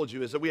we have told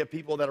you is that we have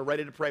people that are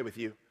ready to pray with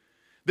you.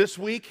 This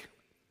week,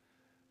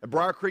 at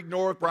Briar Creek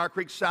North, Briar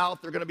Creek South,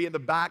 they're going to be in the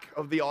back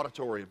of the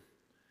auditorium.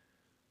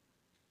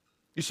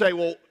 You say,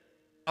 well,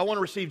 I want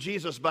to receive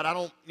Jesus, but I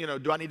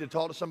don't, do I need to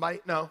talk to somebody?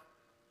 No,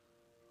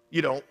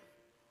 you don't.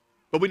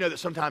 But we know that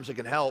sometimes it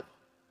can help.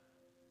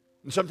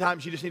 And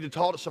sometimes you just need to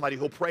talk to somebody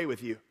who'll pray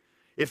with you.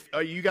 If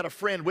you got a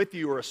friend with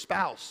you or a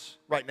spouse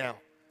right now,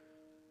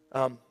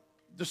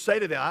 just say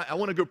to them, I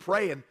want to go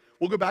pray, and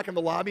we'll go back in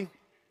the lobby.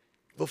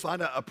 We'll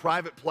find a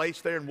private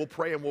place there, and we'll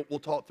pray, and we'll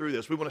talk through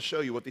this. We want to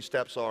show you what these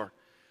steps are.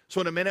 So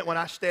in a minute, when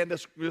I stand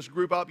this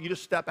group up, you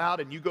just step out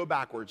and you go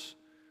backwards.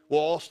 We'll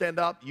all stand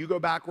up, you go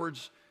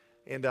backwards,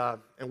 and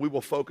we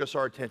will focus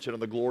our attention on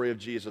the glory of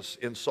Jesus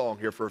in song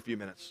here for a few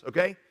minutes,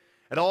 okay?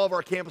 At all of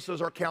our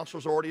campuses, our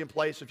counselors are already in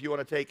place if you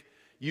want to take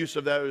use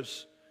of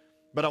those.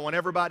 But I want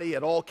everybody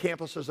at all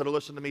campuses that are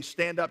listening to me,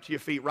 stand up to your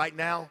feet right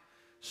now.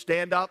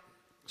 Stand up,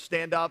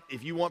 stand up.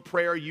 If you want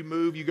prayer, you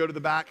move, you go to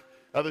the back.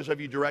 Others of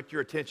you direct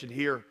your attention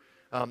here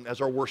as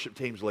our worship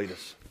teams lead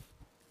us.